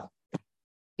 Oh, wow.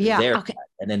 Yeah. Okay.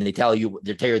 And then they tell you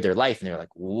their life, and they're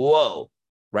like, whoa,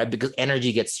 right? Because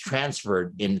energy gets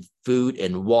transferred in food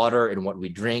and water and what we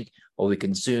drink, what we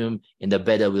consume, in the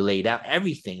bed that we lay down,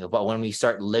 everything. But when we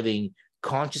start living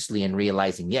consciously and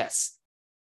realizing, yes,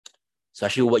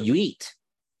 especially what you eat,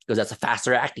 because that's a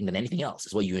faster acting than anything else,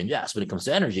 is what you ingest. When it comes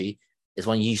to energy, is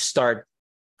when you start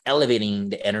elevating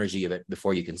the energy of it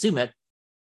before you consume it,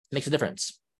 makes a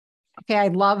difference. Okay. I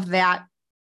love that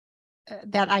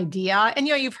idea. And,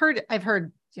 I've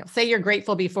heard, say you're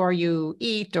grateful before you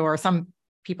eat, or some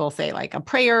people say like a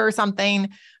prayer or something,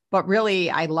 but really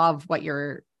I love what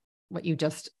you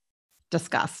just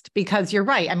discussed, because you're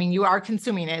right. I mean, you are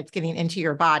consuming it, it's getting into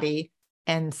your body.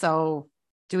 And so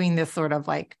doing this sort of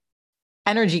like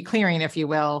energy clearing, if you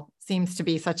will, seems to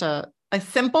be such a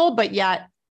simple, but yet,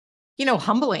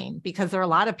 humbling, because there are a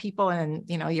lot of people, and,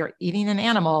 you're eating an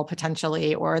animal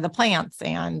potentially, or the plants.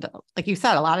 And like you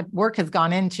said, a lot of work has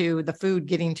gone into the food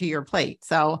getting to your plate.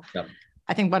 So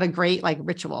I think what a great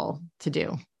ritual to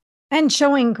do. And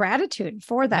showing gratitude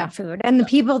for that food and the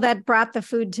people that brought the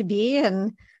food to be.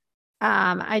 And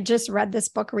I just read this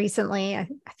book recently. I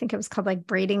think it was called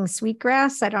Braiding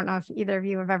Sweetgrass. I don't know if either of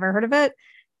you have ever heard of it,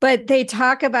 but they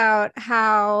talk about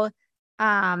how,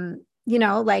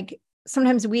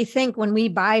 sometimes we think when we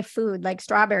buy food, like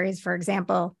strawberries, for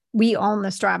example, we own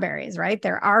the strawberries, right?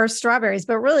 There are strawberries,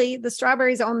 but really the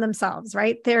strawberries own themselves,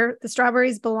 right? The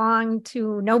strawberries belong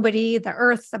to nobody, the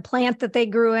earth, the plant that they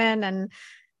grew in, and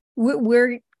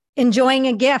we're enjoying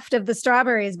a gift of the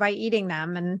strawberries by eating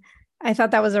them. And I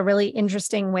thought that was a really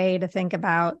interesting way to think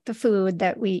about the food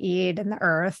that we eat and the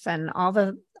earth and all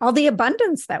the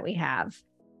abundance that we have.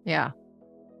 Yeah.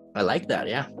 I like that.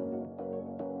 Yeah.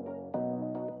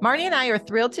 Marnie and I are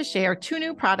thrilled to share 2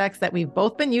 new products that we've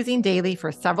both been using daily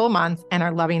for several months and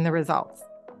are loving the results.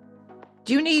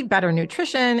 Do you need better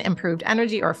nutrition, improved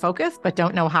energy, or focus, but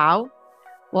don't know how?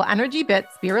 Well, Energy Bits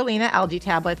Spirulina algae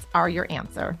tablets are your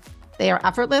answer. They are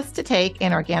effortless to take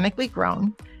and organically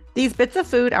grown. These bits of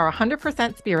food are 100%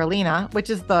 spirulina, which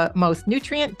is the most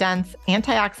nutrient-dense,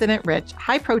 antioxidant-rich,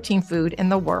 high-protein food in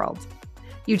the world.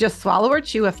 You just swallow or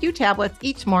chew a few tablets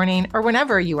each morning or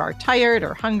whenever you are tired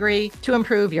or hungry to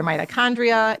improve your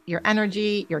mitochondria, your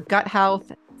energy, your gut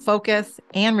health, focus,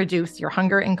 and reduce your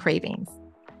hunger and cravings.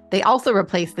 They also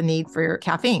replace the need for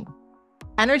caffeine.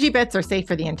 Energy Bits are safe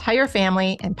for the entire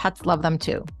family, and pets love them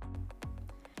too.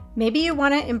 Maybe you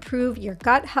want to improve your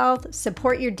gut health,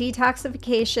 support your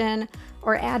detoxification,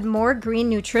 or add more green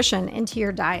nutrition into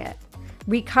your diet.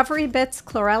 Recovery Bits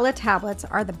chlorella tablets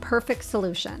are the perfect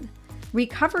solution.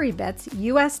 Recovery Bits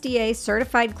USDA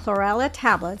certified chlorella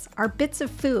tablets are bits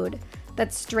of food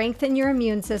that strengthen your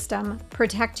immune system,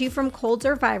 protect you from colds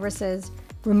or viruses,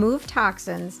 remove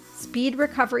toxins, speed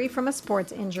recovery from a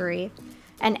sports injury,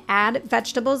 and add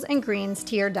vegetables and greens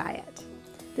to your diet.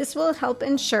 This will help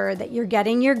ensure that you're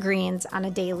getting your greens on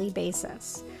a daily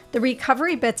basis. The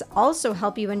Recovery Bits also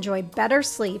help you enjoy better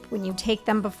sleep when you take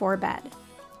them before bed.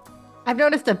 I've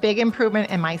noticed a big improvement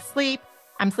in my sleep.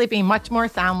 I'm sleeping much more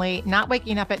soundly, not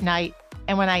waking up at night.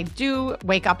 And when I do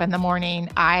wake up in the morning,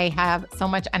 I have so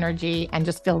much energy and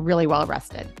just feel really well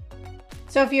rested.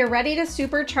 So if you're ready to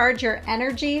supercharge your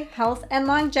energy, health, and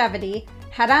longevity,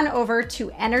 head on over to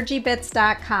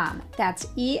energybits.com. That's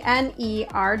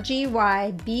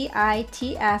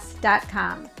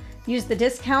ENERGYBITS.com. Use the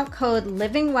discount code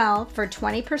LIVINGWELL for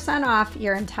 20% off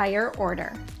your entire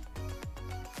order.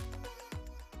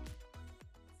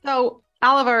 So,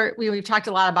 Oliver, we've talked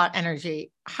a lot about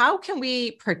energy. How can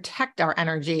we protect our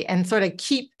energy and sort of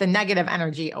keep the negative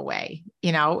energy away?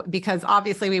 Because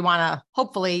obviously we want to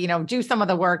hopefully, do some of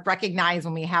the work, recognize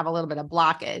when we have a little bit of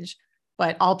blockage,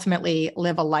 but ultimately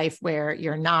live a life where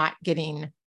you're not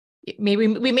getting, maybe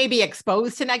we may be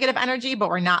exposed to negative energy, but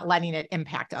we're not letting it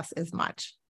impact us as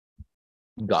much.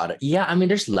 Got it. Yeah. I mean,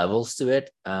 there's levels to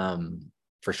it,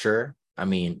 for sure. I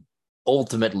mean,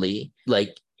 ultimately,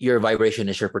 like your vibration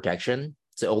is your protection.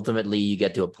 So ultimately you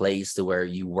get to a place to where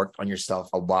you work on yourself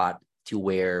a lot to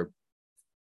where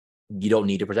you don't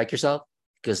need to protect yourself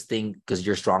because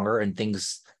you're stronger, and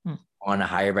things on a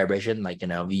higher vibration, like,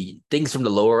 things from the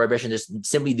lower vibration,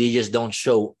 they just don't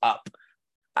show up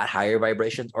at higher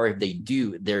vibrations. Or if they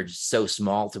do, they're so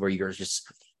small to where you're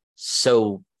just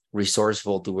so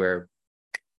resourceful to where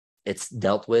it's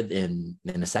dealt with in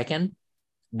a second.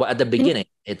 But at the beginning,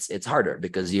 it's harder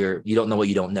because you don't know what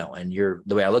you don't know. And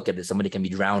the way I look at it, somebody can be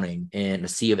drowning in a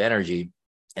sea of energy,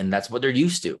 and that's what they're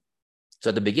used to. So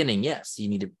at the beginning, yes, you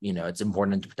need to, it's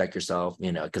important to protect yourself,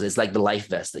 because it's like the life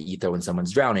vest that you throw when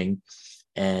someone's drowning,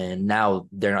 and now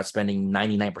they're not spending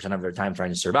 99% of their time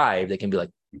trying to survive. They can be like,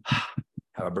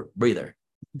 have a breather.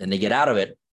 Then they get out of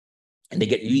it, and they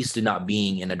get used to not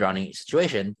being in a drowning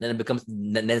situation. Then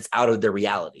it's out of their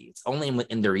reality. It's only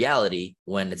in the reality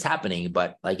when it's happening.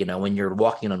 But when you're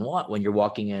walking in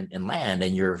land,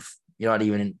 and you're not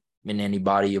even in any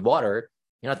body of water,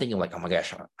 you're not thinking like, oh my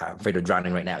gosh, I'm afraid of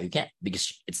drowning right now. You can't,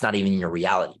 because it's not even in your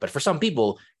reality. But for some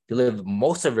people, they live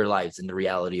most of their lives in the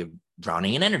reality of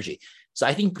drowning in energy. So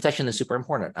I think protection is super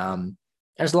important.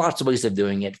 There's lots of ways of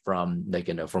doing it, from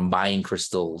from buying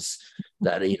crystals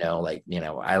that, I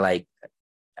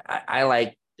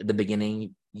like at the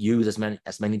beginning, use as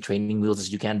many training wheels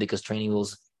as you can, because training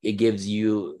wheels, it gives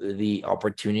you the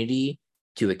opportunity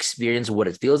to experience what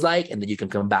it feels like, and then you can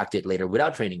come back to it later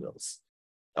without training wheels,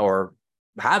 or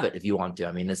have it if you want to.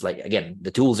 I mean, it's like, again,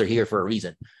 the tools are here for a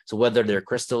reason. So whether they're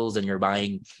crystals and you're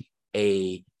buying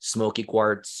a smoky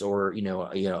quartz, or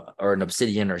or an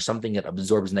obsidian or something that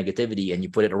absorbs negativity, and you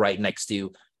put it right next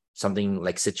to something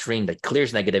like citrine that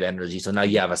clears negative energy, so now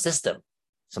you have a system,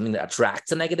 something that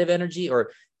attracts a negative energy,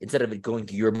 or instead of it going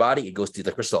to your body, it goes to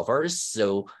the crystal first.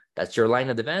 So that's your line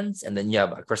of defense. And then you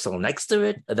have a crystal next to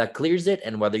it that clears it.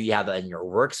 And whether you have that in your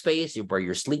workspace, where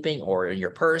you're sleeping, or in your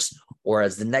purse, or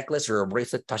as the necklace or a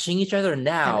bracelet touching each other,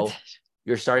 now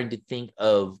you're starting to think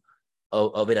of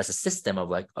it as a system of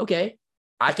like, okay,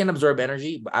 I can absorb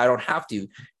energy, but I don't have to.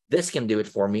 This can do it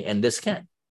for me, and this can.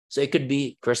 So it could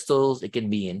be crystals, it can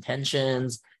be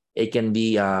intentions, it can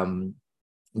be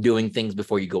doing things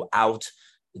before you go out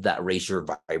that raise your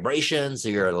vibration, so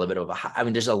you're a little bit of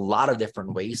there's a lot of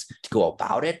different ways to go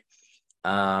about it,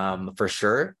 for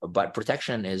sure. But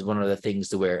protection is one of the things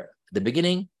to where at the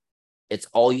beginning, it's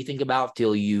all you think about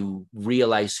till you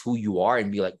realize who you are and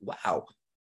be like, wow,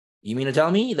 you mean to tell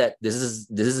me that this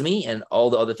is me, and all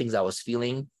the other things I was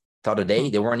feeling throughout the day,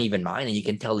 they weren't even mine? And you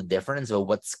can tell the difference of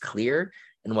what's clear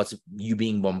and what's you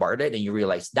being bombarded, and you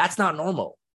realize that's not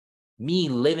normal. Me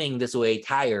living this way,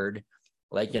 tired,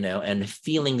 and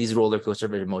feeling these roller coaster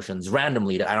of emotions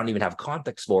randomly that I don't even have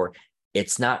context for,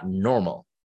 it's not normal.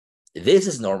 This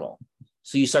is normal.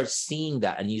 So you start seeing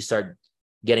that, and you start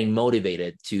getting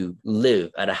motivated to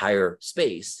live at a higher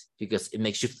space, because it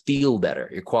makes you feel better.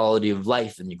 Your quality of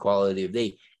life and your quality of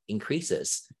day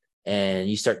increases, and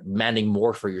you start demanding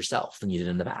more for yourself than you did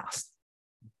in the past.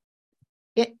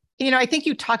 I think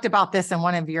you talked about this in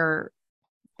one of your,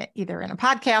 either in a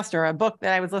podcast or a book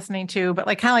that I was listening to, but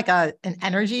kind of like an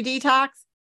energy detox.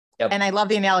 Yep. And I love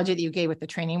the analogy that you gave with the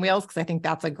training wheels, because I think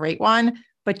that's a great one.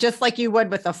 But just like you would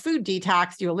with a food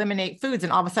detox, you eliminate foods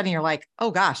and all of a sudden you're like,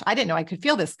 oh gosh, I didn't know I could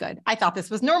feel this good. I thought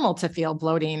this was normal to feel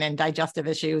bloating and digestive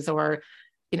issues or,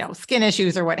 skin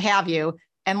issues or what have you.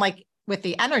 And like with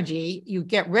the energy, you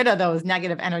get rid of those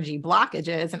negative energy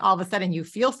blockages and all of a sudden you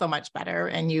feel so much better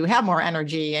and you have more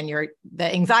energy and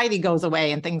the anxiety goes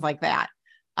away and things like that.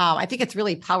 I think it's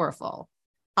really powerful.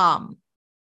 And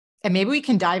maybe we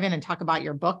can dive in and talk about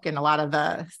your book and a lot of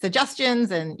the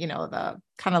suggestions and, the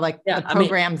kind of like the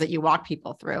programs that you walk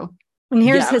people through. And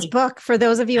here's his book for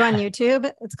those of you on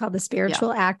YouTube. It's called The Spiritual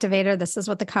Activator. This is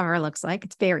what the cover looks like.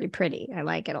 It's very pretty. I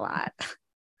like it a lot.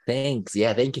 Thanks.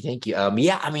 Yeah. Thank you.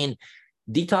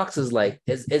 Detox is like,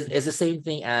 is the same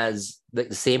thing as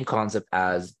the same concept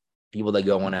as people that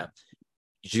go on a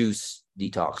juice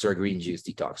detox or a green juice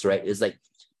detox, right? It's like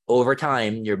over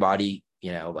time, your body,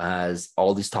 has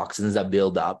all these toxins that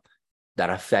build up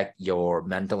that affect your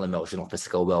mental, emotional,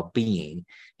 physical well-being.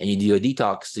 And you do a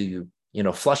detox to,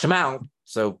 flush them out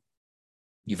so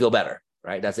you feel better,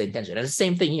 right? That's the intention. And it's the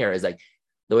same thing here is like,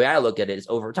 the way I look at it is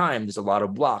over time, there's a lot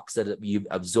of blocks that you've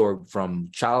absorbed from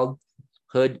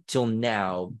childhood till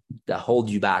now that hold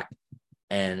you back.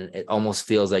 And it almost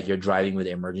feels like you're driving with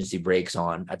emergency brakes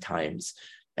on at times.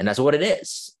 And that's what it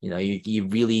is. You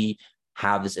really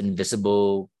have this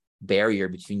invisible barrier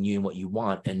between you and what you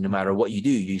want. And no matter what you do,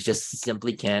 you just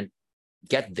simply can't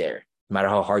get there, no matter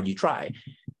how hard you try.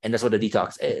 And that's what a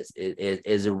detox is. It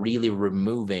is really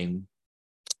removing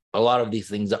a lot of these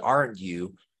things that aren't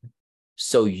you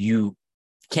so you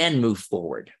can move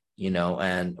forward,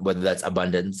 and whether that's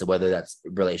abundance, whether that's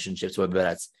relationships, whether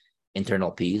that's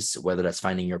internal peace, whether that's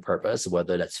finding your purpose,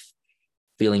 whether that's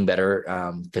feeling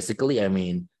better physically. I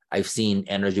mean, I've seen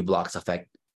energy blocks affect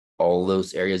all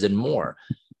those areas and more.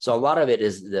 So a lot of it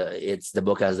is the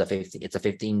book has it's a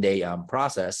 15-day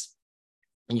process,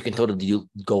 and you can totally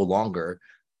go longer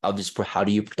of just how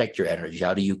do you protect your energy?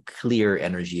 How do you clear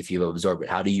energy if you absorb it?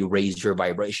 How do you raise your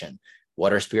vibration?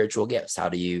 What are spiritual gifts? How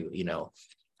do you,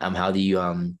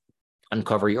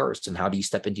 uncover yours, and how do you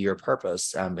step into your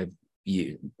purpose? If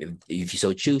you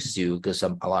so choose to, because a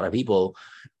lot of people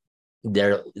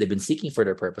they've been seeking for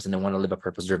their purpose and they want to live a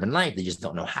purpose-driven life. They just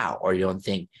don't know how, or you don't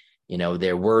think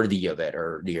they're worthy of it,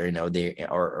 or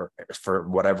or for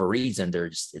whatever reason they're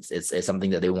just it's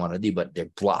something that they want to do, but they're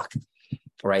blocked,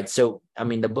 right? So I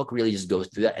mean, the book really just goes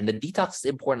through that, and the detox is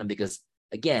important because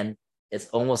again, it's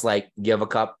almost like you have a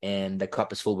cup and the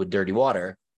cup is full with dirty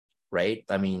water, right?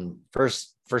 I mean,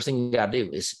 first thing you gotta do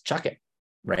is chuck it,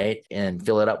 right, and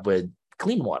fill it up with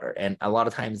clean water. And a lot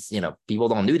of times, people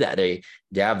don't do that. They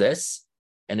have this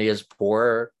and they just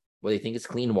pour what they think is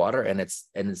clean water, and it's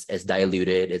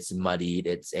diluted, it's muddied,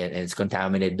 it's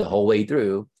contaminated the whole way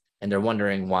through, and they're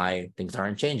wondering why things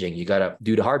aren't changing. You gotta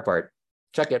do the hard part,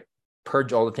 check it,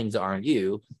 purge all the things that aren't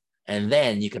you, and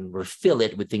then you can refill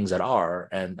it with things that are.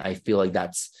 And I feel like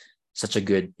that's such a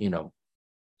good,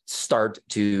 start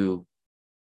to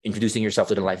introducing yourself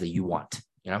to the life that you want,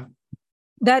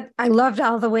 That I loved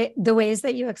all the ways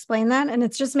that you explain that. And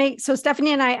it's just so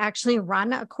Stephanie and I actually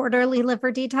run a quarterly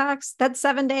liver detox. That's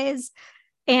 7 days.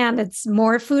 And it's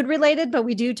more food related, but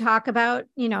we do talk about,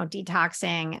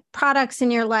 detoxing products in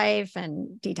your life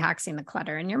and detoxing the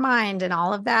clutter in your mind and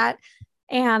all of that.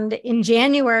 And in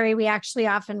January, we actually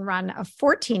often run a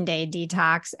 14-day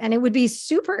detox. And it would be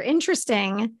super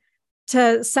interesting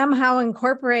to somehow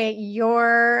incorporate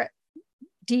your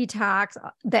detox,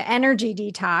 the energy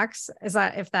detox,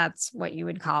 if that's what you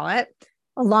would call it,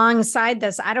 alongside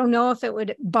this. I don't know if it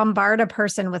would bombard a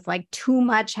person with like too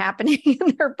much happening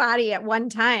in their body at one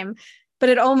time, but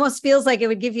it almost feels like it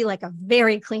would give you like a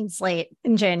very clean slate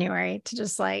in January to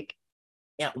just like.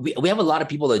 Yeah, we have a lot of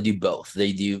people that do both.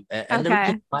 They do. And the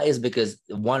reason why is because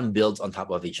one builds on top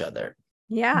of each other.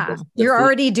 Yeah. You're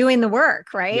already doing the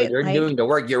work, right? Yeah, you're doing the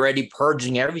work. You're already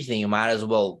purging everything. You might as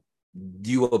well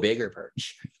do a bigger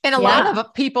purge. And a lot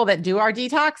of people that do our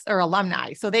detox are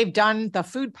alumni. So they've done the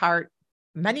food part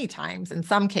many times in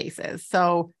some cases.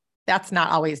 So that's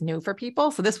not always new for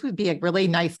people. So this would be a really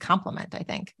nice compliment, I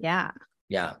think. Yeah.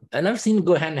 Yeah. And I've seen it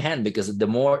go hand in hand, because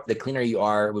the cleaner you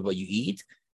are with what you eat,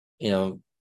 the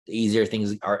easier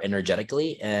things are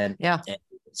energetically and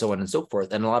so on and so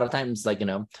forth. And a lot of times, like,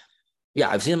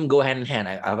 I've seen them go hand in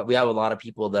hand. We have a lot of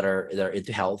people that are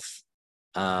into health,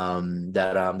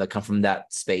 that come from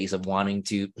that space of wanting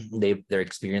to, they're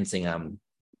experiencing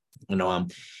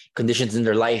conditions in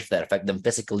their life that affect them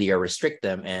physically or restrict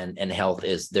them, and health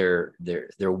is their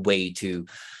way to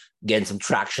get some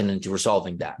traction into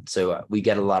resolving that. So we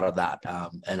get a lot of that,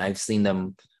 and I've seen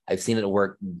it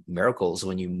work miracles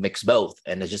when you mix both,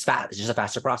 and it's just a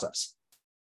faster process.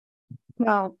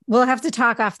 Well, we'll have to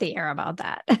talk off the air about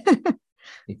that.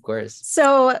 Of course.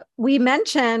 So we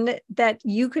mentioned that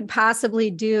you could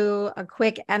possibly do a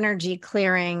quick energy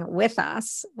clearing with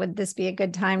us. Would this be a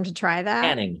good time to try that?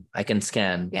 Scanning. I can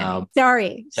scan. Yeah.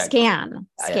 Check. Scan.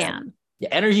 Yeah,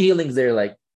 energy healings, they're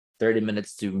like 30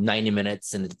 minutes to 90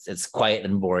 minutes, and it's quiet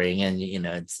and boring, and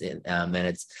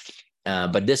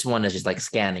but this one is just like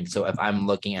scanning. So if I'm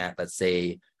looking at, let's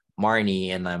say, Marnie,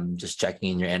 and I'm just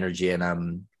checking your energy, and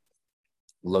I'm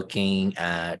looking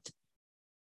at,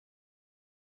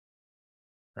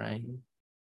 right?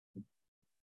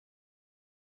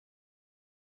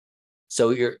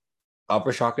 So your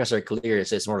upper chakras are clear.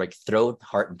 So it's more like throat,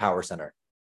 heart, and power center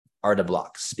are the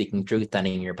blocks. Speaking truth,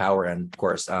 tending your power, and of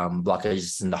course,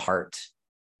 blockages in the heart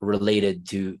related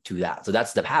to that. So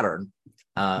that's the pattern.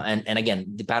 And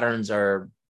again, the patterns are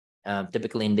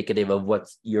typically indicative of what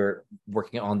you're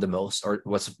working on the most, or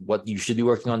what you should be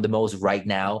working on the most right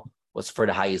now, what's for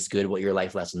the highest good, what your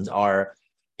life lessons are.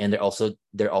 And they're also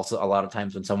a lot of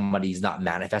times when somebody's not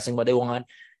manifesting what they want,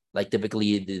 like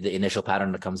typically the initial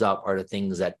pattern that comes up are the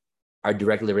things that are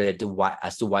directly related to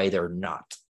why they're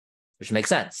not, which makes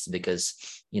sense because,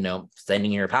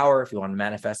 standing in your power, if you want to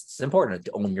manifest, it's important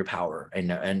to own your power.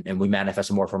 And we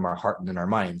manifest more from our heart than our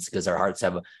minds, because our hearts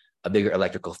have a bigger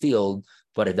electrical field.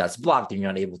 But if that's blocked, then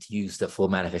you're not able to use the full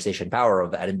manifestation power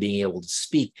of that and being able to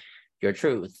speak your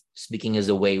truth. Speaking is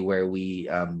a way where we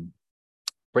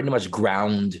pretty much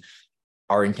ground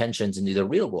our intentions into the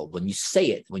real world. When you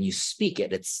say it, when you speak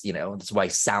it, it's, that's why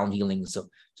sound healing is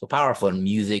so powerful, and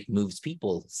music moves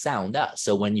people, sound does.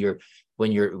 So when your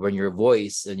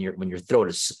voice and when your throat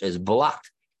is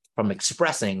blocked from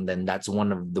expressing, then that's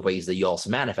one of the ways that you also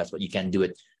manifest, but you can't do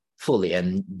it fully,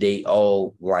 and they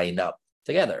all lined up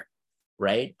together,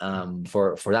 right?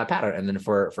 For that pattern. And then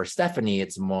for Stephanie,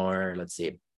 it's more, let's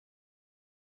see.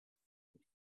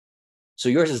 So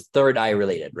yours is third eye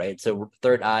related, right? So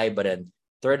third eye, but then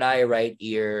third eye, right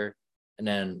ear, and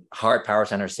then heart, power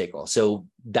center, sacral. So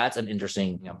that's an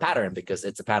interesting pattern, because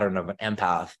it's a pattern of an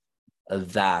empath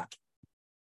that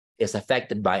is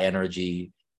affected by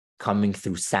energy coming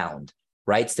through sound.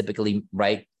 Right's typically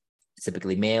right, it's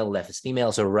typically male, left is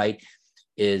female. So right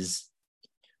is,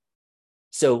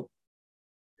 so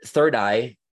third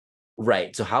eye,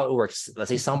 right. So how it works, let's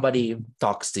say somebody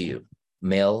talks to you,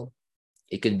 male,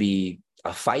 it could be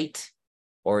a fight,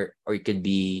 or it could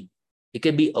be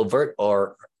overt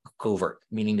or covert,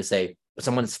 meaning to say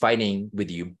someone's fighting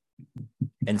with you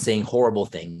and saying horrible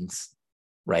things,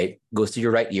 right? Goes to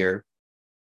your right ear,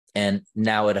 and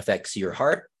now it affects your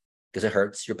heart because it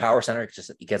hurts your power center.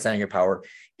 You can't stand in your power,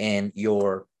 and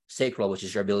your sacral, which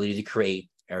is your ability to create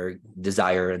or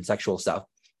desire and sexual stuff,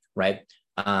 right?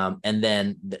 And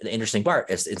then the interesting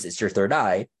part is it's your third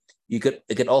eye. It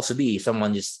could also be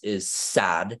someone just is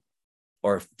sad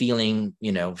or feeling,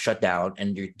 shut down,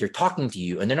 and they're talking to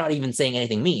you, and they're not even saying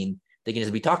anything mean. They can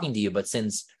just be talking to you, but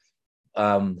since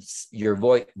your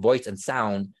voice and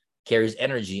sound carries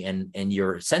energy, and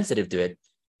you're sensitive to it,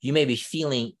 you may be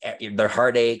feeling their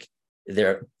heartache,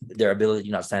 their ability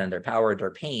to not stand in their power,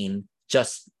 their pain,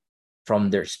 just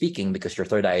from their speaking, because your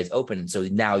third eye is open. So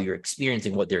now you're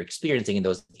experiencing what they're experiencing in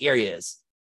those areas,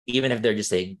 even if they're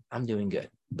just saying, I'm doing good,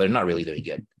 but they're not really doing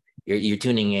good. You're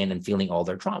tuning in and feeling all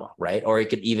their trauma, right? Or it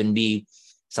could even be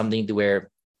something to where,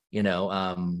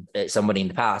 somebody in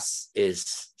the past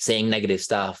is saying negative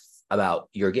stuff about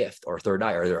your gift or third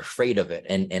eye, or they're afraid of it,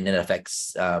 and it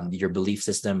affects your belief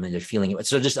system, and you're feeling it.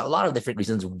 So just a lot of different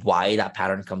reasons why that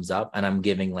pattern comes up, and I'm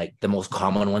giving like the most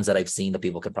common ones that I've seen that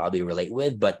people could probably relate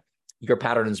with. But your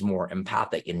pattern is more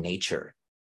empathic in nature,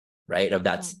 right?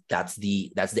 That's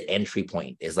the entry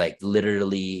point, is like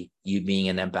literally you being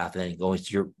an empath and going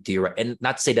to your right. And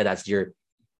not to say that that's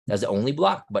the only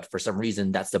block, but for some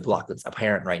reason that's the block that's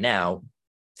apparent right now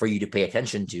for you to pay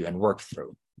attention to and work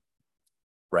through,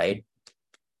 right?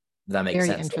 That makes Very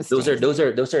sense. interesting.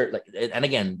 Those are like, and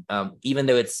again, even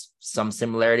though it's some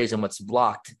similarities in what's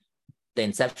blocked, the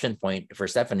inception point for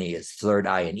Stephanie is third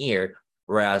eye and ear,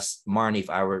 whereas Marnie, if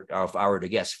I were to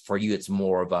guess, for you it's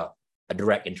more of a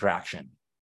direct interaction,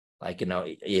 like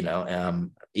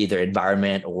either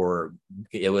environment, or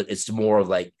it's more of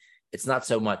like, it's not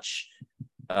so much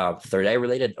third eye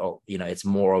related, or it's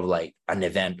more of like an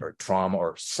event or trauma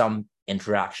or some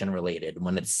interaction related,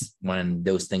 when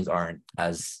those things aren't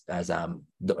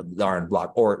aren't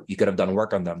blocked, or you could have done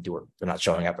work on them to where they're not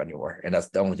showing up anymore, and that's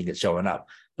the only thing that's showing up.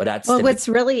 But that's what's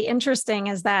really interesting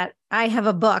is that I have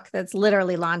a book that's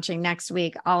literally launching next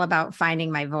week, all about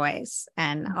finding my voice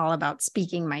and all about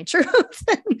speaking my truth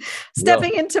and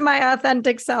stepping into my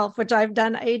authentic self, which I've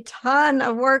done a ton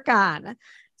of work on.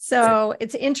 So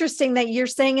it's interesting that you're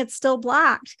saying it's still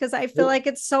blocked, because I feel like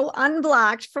it's so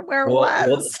unblocked from where it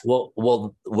was.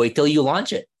 Well, wait till you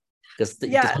launch it. Because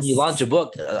when you launch a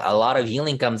book, a lot of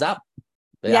healing comes up.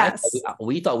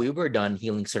 We thought we were done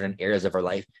healing certain areas of our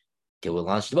life till we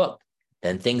launched the book.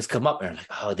 Then things come up and I'm like,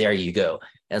 oh, there you go.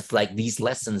 And it's like these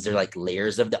lessons, they're like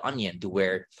layers of the onion, to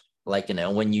where, like,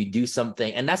 when you do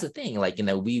something, and that's the thing, like,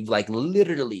 we've like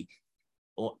literally,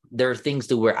 there are things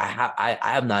to where I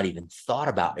have not even thought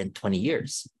about in 20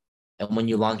 years. And when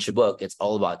you launch a book, it's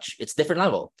all about, it's different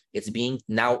level. It's being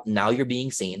now you're being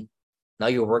seen. Now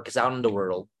your work is out in the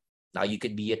world. Now you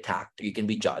could be attacked, or you can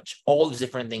be judged. All these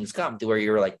different things come to where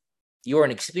you're like, you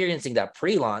aren't experiencing that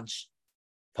pre-launch,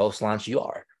 post-launch you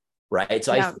are, right?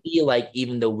 So I feel like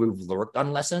even though we've worked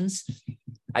on lessons,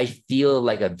 I feel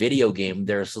like a video game,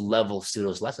 there's levels to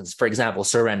those lessons. For example,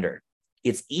 surrender.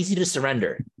 It's easy to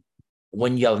surrender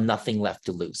when you have nothing left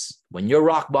to lose. When you're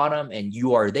rock bottom and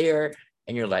you are there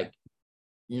and you're like,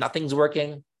 nothing's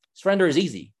working, surrender is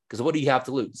easy, because what do you have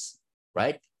to lose,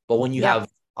 right? But when you have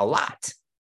a lot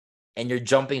and you're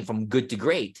jumping from good to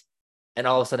great, and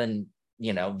all of a sudden,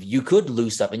 you could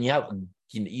lose stuff, and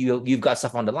you've got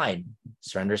stuff on the line,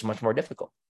 surrender is much more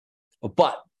difficult.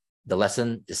 But the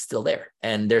lesson is still there,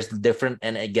 and there's different,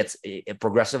 and it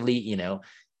progressively,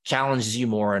 challenges you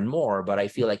more and more. But I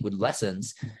feel like with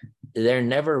lessons, they're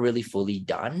never really fully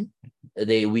done.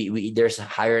 There's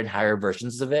higher and higher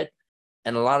versions of it.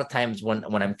 And a lot of times when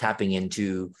I'm tapping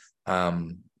into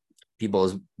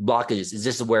people's blockages, is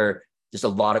just where there's a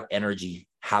lot of energy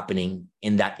happening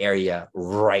in that area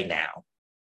right now,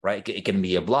 right? It can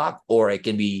be a block, or it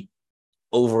can be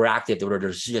overactive, where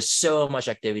there's just so much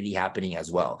activity happening as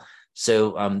well.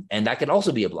 So, and that can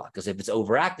also be a block, because if it's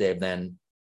overactive, then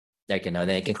it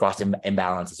can cross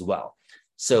imbalance as well.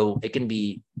 So it can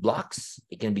be blocks.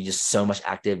 It can be just so much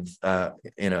active,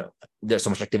 there's so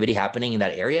much activity happening in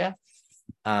that area.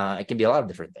 It can be a lot of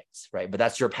different things, right? But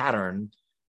that's your pattern.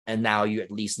 And now you at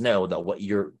least know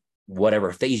that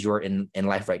whatever phase you're in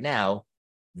life right now,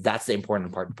 that's the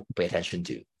important part to pay attention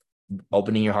to.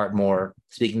 Opening your heart more,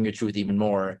 speaking your truth even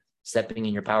more, stepping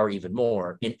in your power even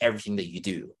more in everything that you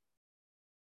do.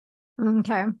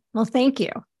 Okay. Well, thank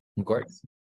you. Of course.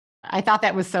 I thought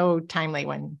that was so timely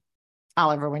when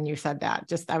you said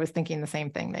that. I was thinking the same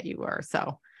thing that you were.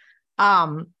 So,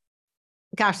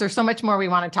 gosh, there's so much more we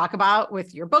want to talk about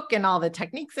with your book and all the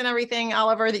techniques and everything,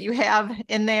 Oliver, that you have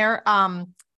in there.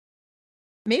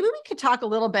 Maybe we could talk a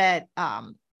little bit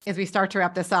as we start to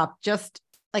wrap this up, just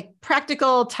like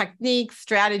practical techniques,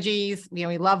 strategies.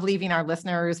 We love leaving our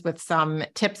listeners with some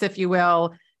tips, if you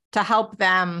will, to help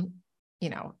them,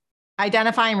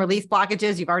 identify and release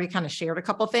blockages. You've already kind of shared a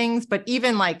couple things, but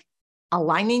even like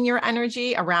aligning your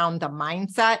energy around the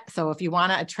mindset. So if you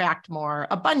want to attract more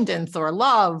abundance or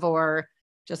love or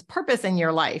just purpose in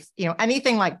your life,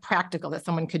 anything like practical that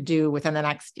someone could do within the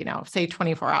next, say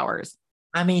 24 hours.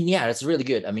 I mean, yeah, it's really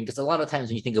good. I mean, because a lot of times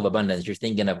when you think of abundance, you're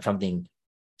thinking of something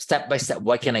step by step.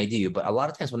 What can I do? But a lot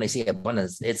of times when I say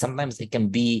abundance, it can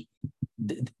be,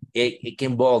 it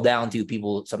can boil down to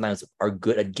people sometimes are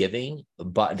good at giving,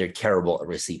 but they're terrible at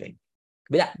receiving.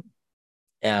 But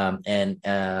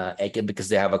it can, because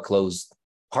they have a closed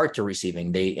heart to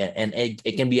receiving.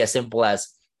 It can be as simple as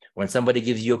when somebody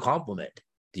gives you a compliment,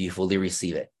 do you fully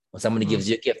receive it? When somebody gives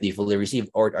you a gift, do you fully receive?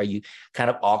 Or are you kind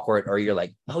of awkward, or you're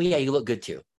like, oh yeah, you look good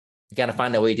too. You gotta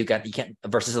find a way to you can't,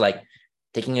 versus like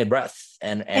taking a breath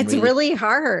and it's really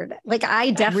hard. Like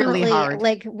I definitely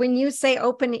like when you say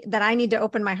that I need to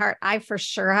open my heart, I for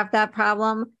sure have that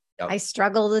problem. Yep. I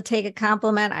struggle to take a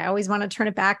compliment. I always want to turn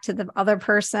it back to the other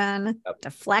person,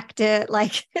 deflect it.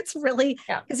 Like it's really,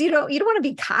 because you don't want to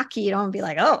be cocky. You don't want to be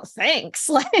like, oh, thanks.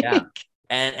 Like,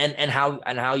 and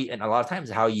a lot of times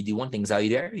how you do one thing is how you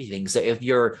do everything. So if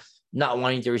you're not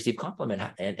wanting to receive compliment,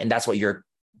 and that's what you're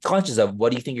conscious of,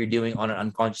 what do you think you're doing on an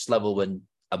unconscious level when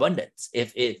abundance?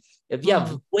 If you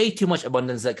have way too much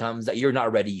abundance that comes that you're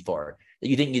not ready for, that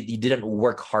you think you didn't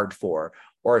work hard for,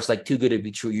 or it's like too good to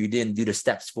be true, you didn't do the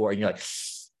steps for, and you're like,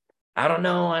 I don't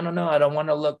know, I don't want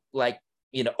to look like,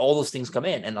 all those things come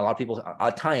in. And a lot of people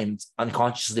at times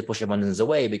unconsciously push abundance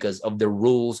away because of the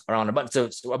rules around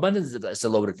abundance. So abundance is a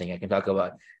loaded thing. I can talk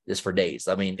about this for days.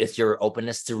 I mean, it's your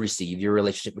openness to receive, your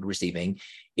relationship with receiving.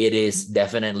 It is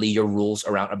definitely your rules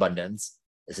around abundance.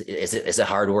 It's a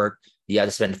hard work. You have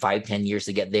to spend 5-10 years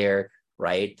to get there,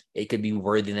 right? It could be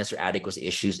worthiness or adequacy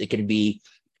issues. It could be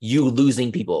you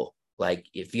losing people. Like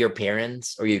if your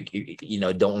parents or you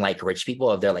don't like rich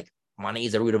people, if they're like money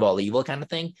is the root of all evil kind of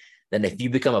thing, then if you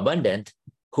become abundant,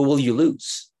 who will you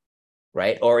lose,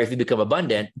 right? Or if you become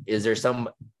abundant,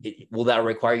 will that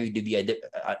require you to be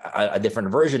a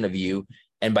different version of you?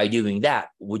 And by doing that,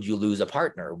 would you lose a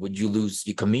partner? Would you lose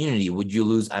your community? Would you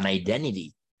lose an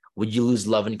identity? Would you lose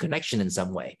love and connection in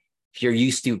some way? If you're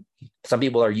used to, some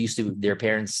people are used to their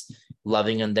parents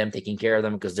loving on them, taking care of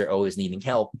them because they're always needing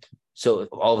help. So if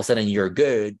all of a sudden you're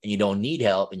good and you don't need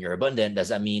help and you're abundant, does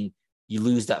that mean you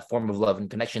lose that form of love and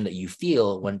connection that you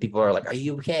feel when people are like, are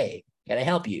you okay? Can I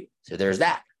help you? So there's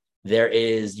that. There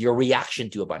is your reaction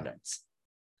to abundance.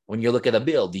 When you look at a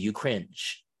bill, do you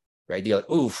cringe? Right? You're like,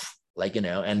 oof, like,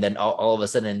 and then all of a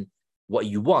sudden what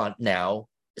you want now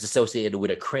is associated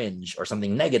with a cringe or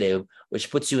something negative,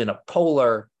 which puts you in a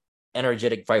polar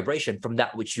energetic vibration from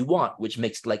that which you want, which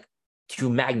makes like two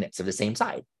magnets of the same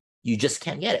side. You just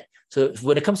can't get it. So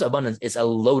when it comes to abundance, it's a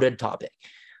loaded topic.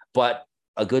 But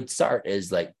a good start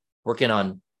is like working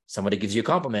on somebody gives you a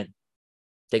compliment,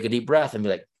 take a deep breath and be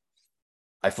like,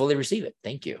 I fully receive it.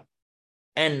 Thank you.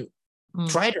 And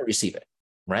try to receive it.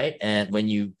 Right. And when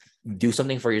you do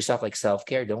something for yourself, like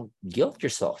self-care, don't guilt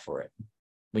yourself for it.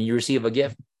 When you receive a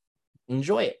gift,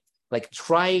 enjoy it. Like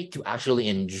try to actually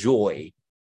enjoy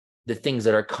the things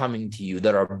that are coming to you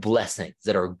that are blessings,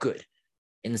 that are good,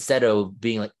 instead of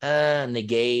being like,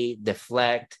 negate,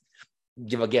 deflect,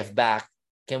 give a gift back.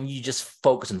 Can you just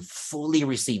focus on fully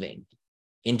receiving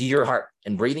into your heart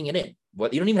and breathing it in? Well,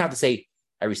 you don't even have to say,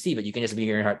 I receive it. You can just be in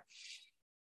your heart,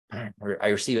 I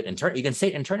receive it internally. You can say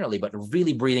it internally, but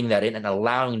really breathing that in and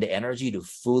allowing the energy to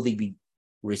fully be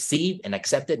received and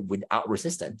accepted without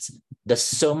resistance. There's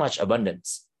so much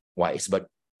abundance wise, but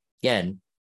again,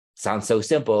 sounds so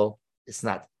simple. It's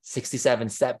not 67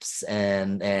 steps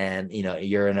and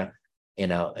you're in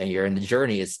the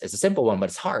journey. It's a simple one, but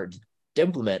it's hard to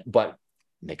implement, but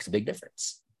makes a big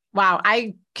difference. Wow.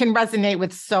 I can resonate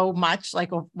with so much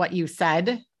like what you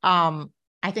said.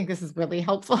 I think this is really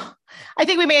helpful. I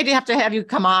think we may have to have you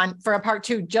come on for a part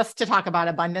 2 just to talk about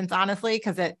abundance, honestly,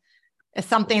 because it is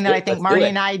something that I think Marty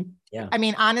and I, I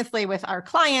mean, honestly, with our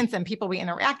clients and people we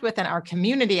interact with in our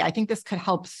community, I think this could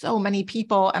help so many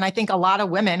people. And I think a lot of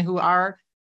women who are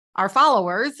our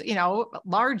followers,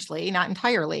 largely, not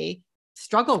entirely,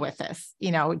 struggle with this,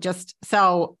 just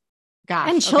so, gosh.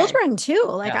 And children too.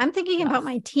 Like I'm thinking about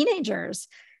my teenagers.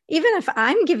 Even if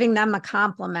I'm giving them a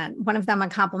compliment, one of them a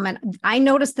compliment, I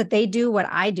notice that they do what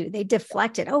I do. They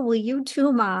deflect it. Oh, well, you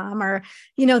too, mom, or,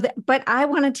 but I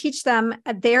want to teach them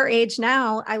at their age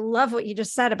now. I love what you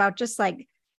just said about just like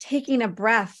taking a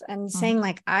breath and saying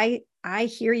like, I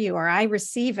hear you, or I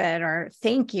receive it, or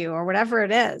thank you, or whatever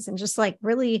it is. And just like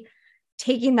really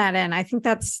taking that in. I think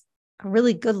that's a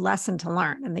really good lesson to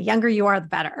learn. And the younger you are, the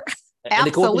better.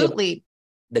 Absolutely.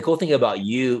 The cool thing about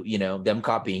you, them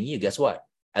copying you, guess what?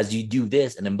 As you do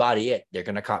this and embody it, they're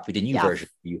going to copy the new version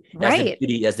of you.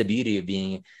 That's the beauty of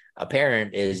being a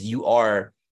parent, is you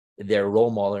are their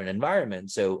role model and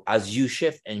environment. So as you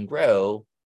shift and grow,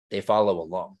 they follow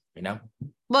along,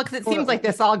 Look, it seems like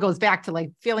this all goes back to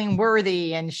like feeling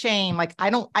worthy and shame. Like I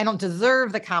don't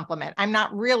deserve the compliment. I'm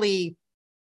not really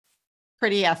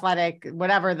pretty, athletic,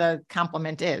 whatever the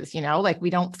compliment is, like we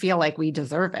don't feel like we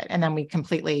deserve it. And then we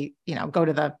completely, go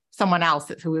to someone else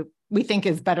who we think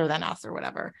is better than us or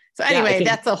whatever. So anyway,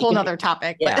 that's a whole nother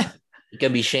topic. Yeah. But it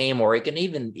can be shame, or it can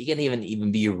even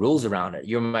be rules around it.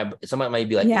 Someone might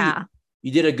be like, hey,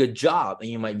 you did a good job. And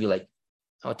you might be like,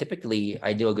 oh, typically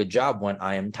I do a good job when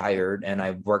I am tired and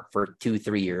I've worked for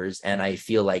 2-3 years and I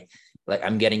feel like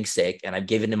I'm getting sick and I've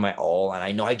given it my all. And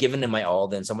I know I've given it my all.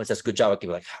 Then someone says, good job. I can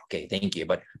be like, okay, thank you.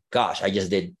 But gosh, I just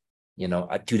did,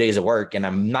 2 days of work and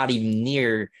I'm not even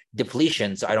near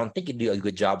depletion. So I don't think you do a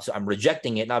good job. So I'm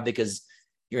rejecting it, not because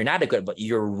you're inadequate, but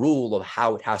your rule of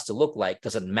how it has to look like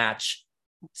doesn't match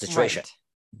the situation.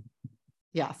 Right.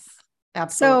 Yes,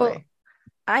 absolutely. So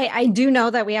I do know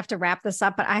that we have to wrap this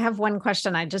up, but I have one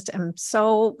question I just am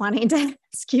so wanting to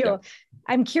ask you. Yeah.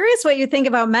 I'm curious what you think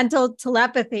about mental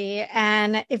telepathy,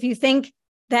 and if you think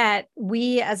that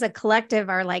we as a collective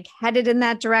are like headed in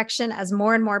that direction as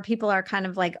more and more people are kind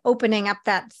of like opening up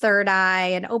that third eye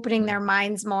and opening their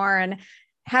minds more and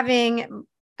having,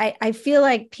 I feel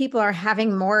like people are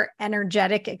having more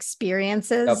energetic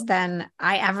experiences than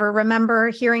I ever remember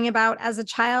hearing about as a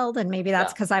child. And maybe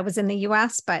that's because I was in the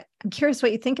US, but I'm curious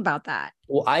what you think about that.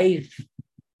 Well, I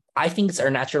think it's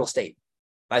our natural state.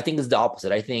 I think it's the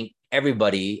opposite. I think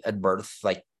everybody at birth,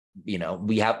 like,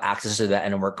 we have access to that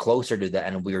and we're closer to that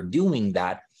and we're doing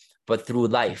that. But through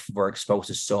life, we're exposed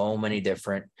to so many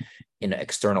different,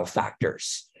 external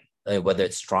factors, whether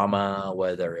it's trauma,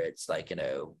 whether it's like,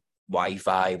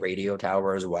 Wi-Fi, radio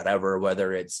towers, whatever,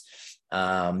 whether it's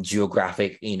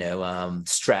geographic,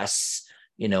 stress,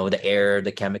 the air,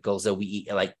 the chemicals that we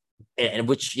eat, like, and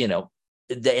which,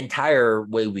 the entire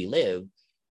way we live,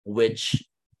 which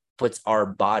puts our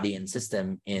body and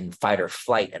system in fight or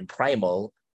flight and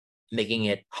primal, making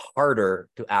it harder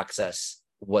to access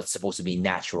what's supposed to be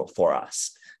natural for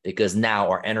us, because now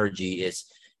our energy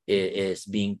is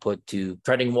being put to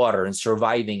treading water and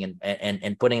surviving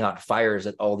and putting out fires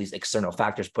that all these external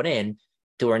factors put in,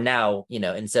 to where now,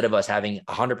 instead of us having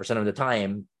 100% of the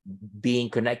time being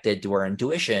connected to our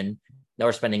intuition, now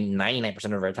we're spending 99%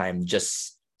 of our time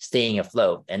just staying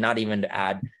afloat, and not even to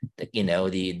add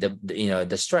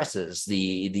the stresses,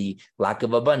 the lack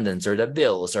of abundance, or the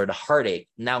bills, or the heartache.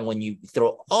 Now when you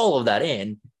throw all of that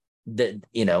in, the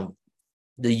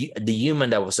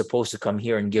human that was supposed to come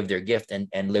here and give their gift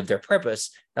and live their purpose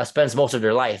now spends most of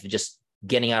their life just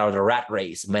getting out of the rat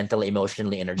race mentally,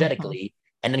 emotionally, energetically,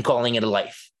 and then calling it a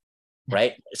life,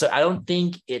 right? So I don't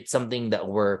think it's something that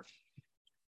we're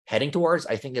heading towards.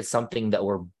 I think it's something that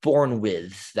we're born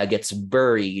with, that gets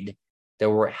buried, that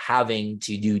we're having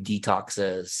to do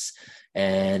detoxes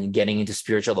and getting into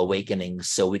spiritual awakenings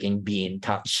so we can be in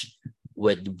touch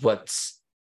with what's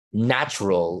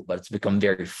natural, but it's become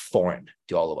very foreign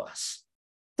to all of us.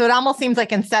 So it almost seems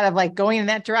like instead of like going in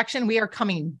that direction, we are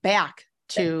coming back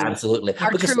to absolutely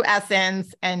our true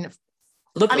essence. And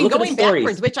look going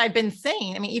backwards, which I've been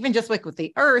saying, even just like with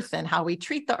the earth and how we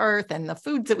treat the earth and the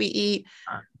foods that we eat,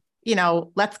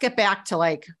 let's get back to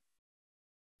like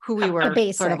who we were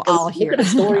sort of all here. Look at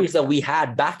the stories that we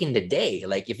had back in the day.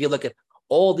 Like if you look at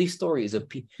all these stories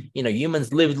of,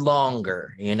 humans lived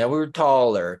longer, we were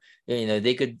taller,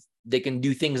 they can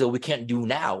do things that we can't do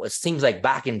now. It seems like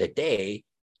back in the day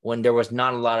when there was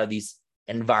not a lot of these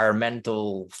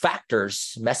environmental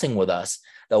factors messing with us,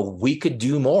 that we could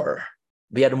do more.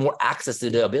 We had more access to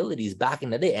the abilities back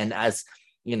in the day. And as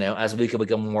we could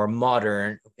become more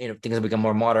modern, things have become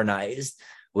more modernized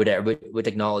with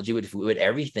technology, with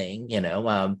everything,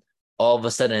 all of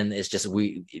a sudden it's just,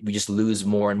 we just lose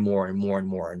more and more and more and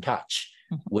more in touch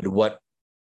with what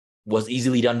was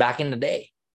easily done back in the day.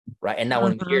 Right. And now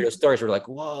when we hear those stories, we're like,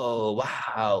 whoa,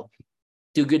 wow,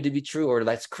 too good to be true, or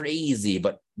that's crazy.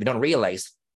 But we don't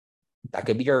realize that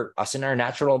could be us in our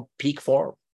natural peak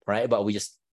form. Right. But we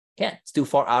just can't. It's too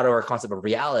far out of our concept of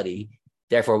reality.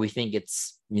 Therefore, we think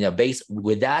it's, based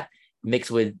with that,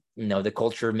 mixed with, the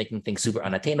culture making things super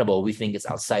unattainable. We think it's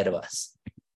outside of us,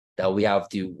 that we have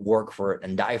to work for it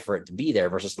and die for it to be there,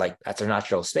 versus like that's our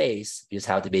natural space. You just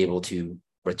have to be able to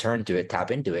return to it, tap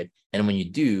into it. And when you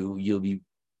do, you'll be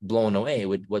blown away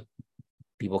with what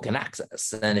people can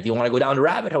access. And if you want to go down the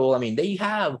rabbit hole,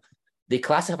 they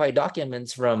classify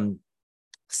documents from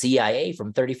CIA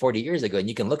from 30, 40 years ago, and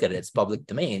you can look at it, it's public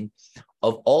domain,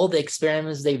 of all the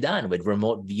experiments they've done with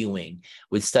remote viewing,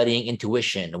 with studying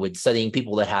intuition, with studying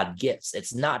people that had gifts.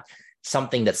 It's not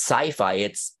something that's sci-fi,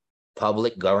 it's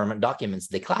public government documents.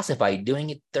 They classified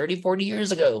doing it 30, 40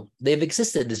 years ago. They've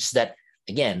existed. It's just that,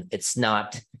 again, it's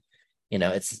not,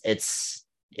 it's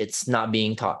not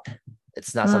being taught.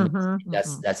 It's not something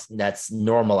that's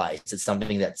normalized. It's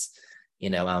something that's,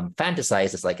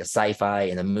 fantasized. It's like a sci-fi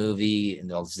and a movie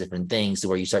and all these different things, to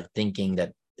where you start thinking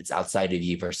that it's outside of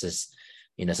you versus,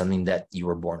 something that you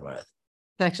were born with.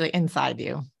 It's actually inside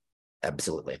you.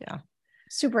 Absolutely. Yeah.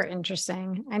 Super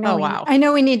interesting. I know. Oh, wow. I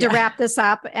know we need to wrap this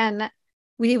up, and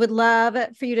we would love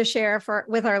for you to share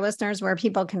with our listeners where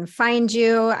people can find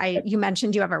you. You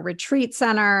mentioned you have a retreat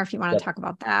center, if you want to talk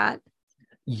about that.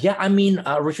 Yeah.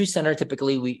 Retreat center,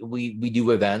 typically we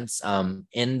do events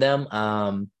in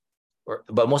them.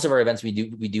 But most of our events we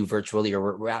do virtually,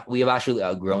 or we have actually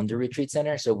outgrown the retreat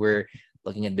center. So we're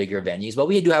looking at bigger venues, but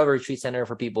we do have a retreat center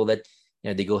for people that,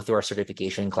 they go through our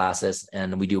certification classes,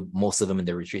 and we do most of them in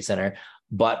the retreat center.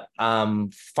 But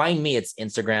find me, it's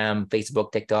Instagram,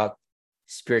 Facebook, TikTok,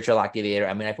 Spiritual Activator.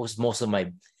 I post most of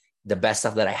the best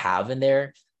stuff that I have in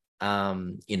there.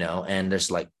 And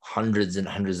there's like hundreds and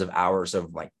hundreds of hours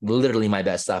of like literally my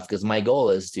best stuff, because my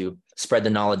goal is to spread the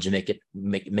knowledge and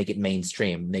make it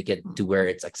mainstream, make it to where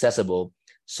it's accessible.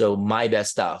 So my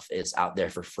best stuff is out there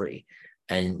for free.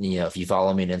 And if you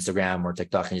follow me on Instagram or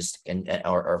TikTok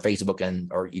or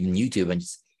Facebook or even YouTube, and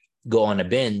just go on a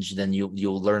binge, then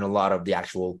you'll learn a lot of the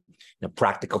actual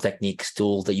practical techniques,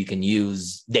 tools that you can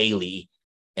use daily.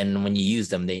 And when you use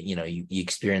them, you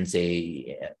experience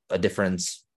a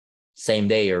difference same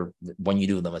day or when you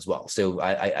do them as well. So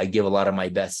I give a lot of my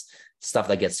best stuff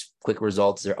that gets quick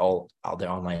results. They're all out there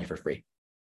online for free.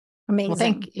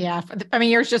 Amazing. Well,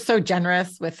 you're just so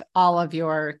generous with all of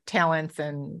your talents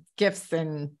and gifts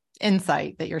and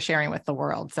insight that you're sharing with the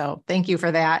world. So thank you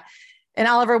for that. And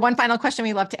Oliver, one final question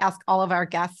we love to ask all of our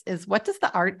guests is, what does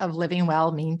the art of living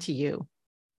well mean to you?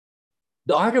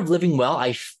 The art of living well,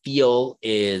 I feel,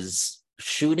 is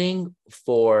shooting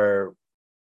for,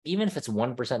 even if it's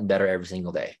 1% better every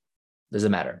single day.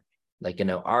 Doesn't matter. Like,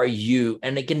 are you,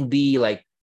 and it can be like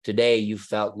today you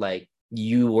felt like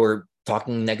you were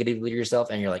talking negatively to yourself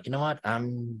and you're like, you know what,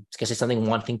 I'm just gonna say something,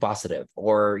 one thing positive.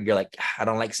 Or you're like, I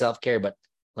don't like self-care, but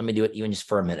let me do it even just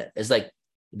for a minute. It's like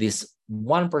this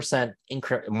 1%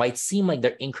 might seem like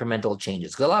they're incremental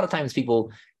changes. Because a lot of times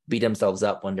people beat themselves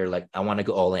up when they're like, I want to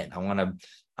go all in. I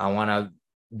want to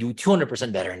do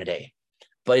 200% better in a day.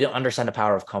 But you don't understand the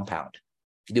power of compound.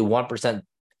 If you do 1%,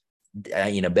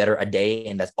 better a day,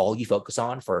 and that's all you focus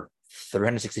on for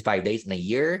 365 days in a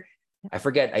year. I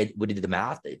forget we did the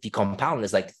math. If you compound,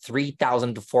 it's like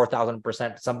 3,000 to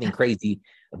 4,000%, something crazy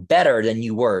better than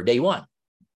you were day one,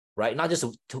 right? Not just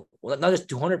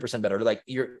 200% better, like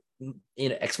you're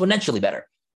exponentially better.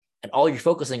 And all you're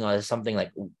focusing on is something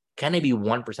like, can I be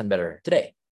 1% better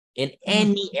today in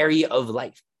any area of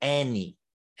life? Any,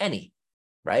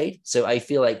 right? So I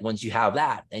feel like once you have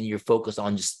that and you're focused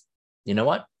on just, you know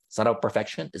what? It's not about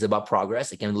perfection. It's about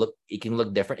progress. It can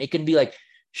look different. It can be like,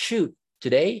 shoot,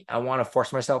 today I want to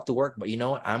force myself to work, but you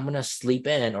know what? I'm going to sleep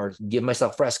in or give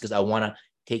myself rest because I want to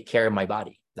take care of my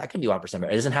body. That can be 1% better.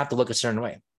 It doesn't have to look a certain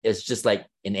way. It's just like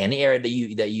in any area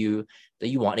that you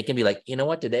want. It can be like, you know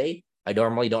what? Today I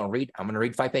normally don't read. I'm going to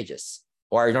read 5 pages.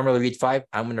 Or I normally read 5.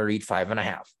 I'm going to read 5.5.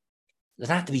 It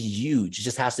doesn't have to be huge. It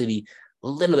just has to be a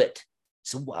little bit.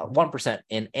 So 1%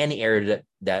 in any area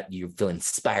that you feel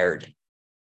inspired.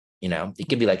 It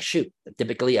can be like, shoot,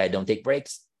 typically I don't take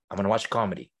breaks. I'm going to watch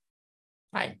comedy.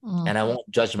 Fine. And I won't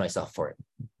judge myself for it.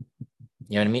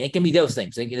 You know what I mean? It can be those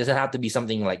things. It doesn't have to be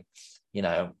something like,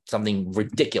 something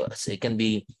ridiculous. It can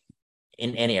be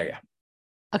in any area.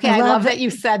 Okay. I love that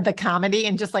you said the comedy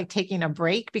and just like taking a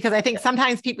break, because I think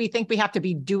sometimes we think we have to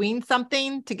be doing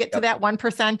something to get to that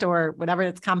 1% or whatever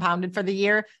it's compounded for the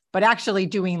year, but actually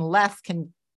doing less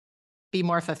can be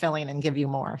more fulfilling and give you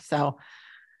more. So,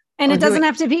 and it doesn't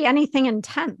have to be anything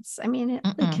intense. I mean,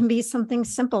 it can be something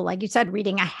simple. Like you said,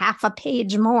 reading a half a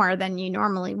page more than you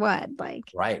normally would. Like,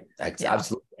 right.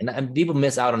 Absolutely. And people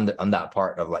miss out on that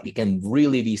part of like, it can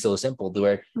really be so simple to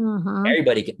where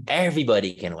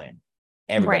everybody can win.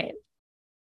 Everybody. Right.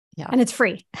 Yeah. And it's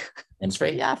free.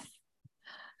 Yes.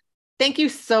 Thank you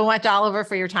so much, Oliver,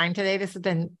 for your time today. This has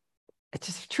been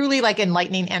just truly like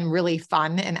enlightening and really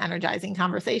fun and energizing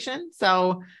conversation.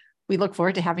 So we look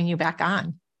forward to having you back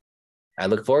on. I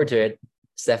look forward to it.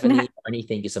 Stephanie, Arnie,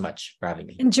 thank you so much for having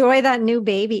me. Enjoy that new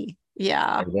baby. Yeah.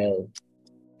 I will.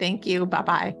 Thank you.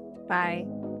 Bye-bye. Bye.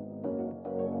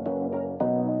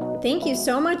 Thank you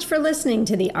so much for listening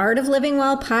to the Art of Living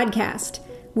Well podcast.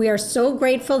 We are so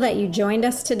grateful that you joined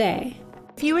us today.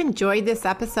 If you enjoyed this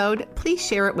episode, please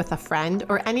share it with a friend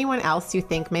or anyone else you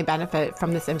think may benefit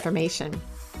from this information.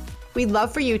 We'd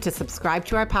love for you to subscribe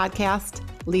to our podcast,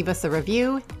 leave us a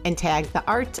review, and tag the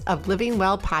Art of Living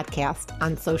Well podcast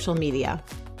on social media.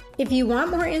 If you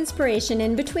want more inspiration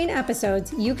in between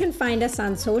episodes, you can find us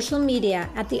on social media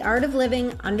at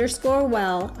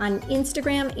theartofliving_well on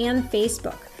Instagram and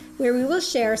Facebook, where we will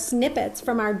share snippets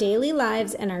from our daily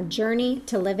lives and our journey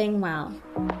to living well.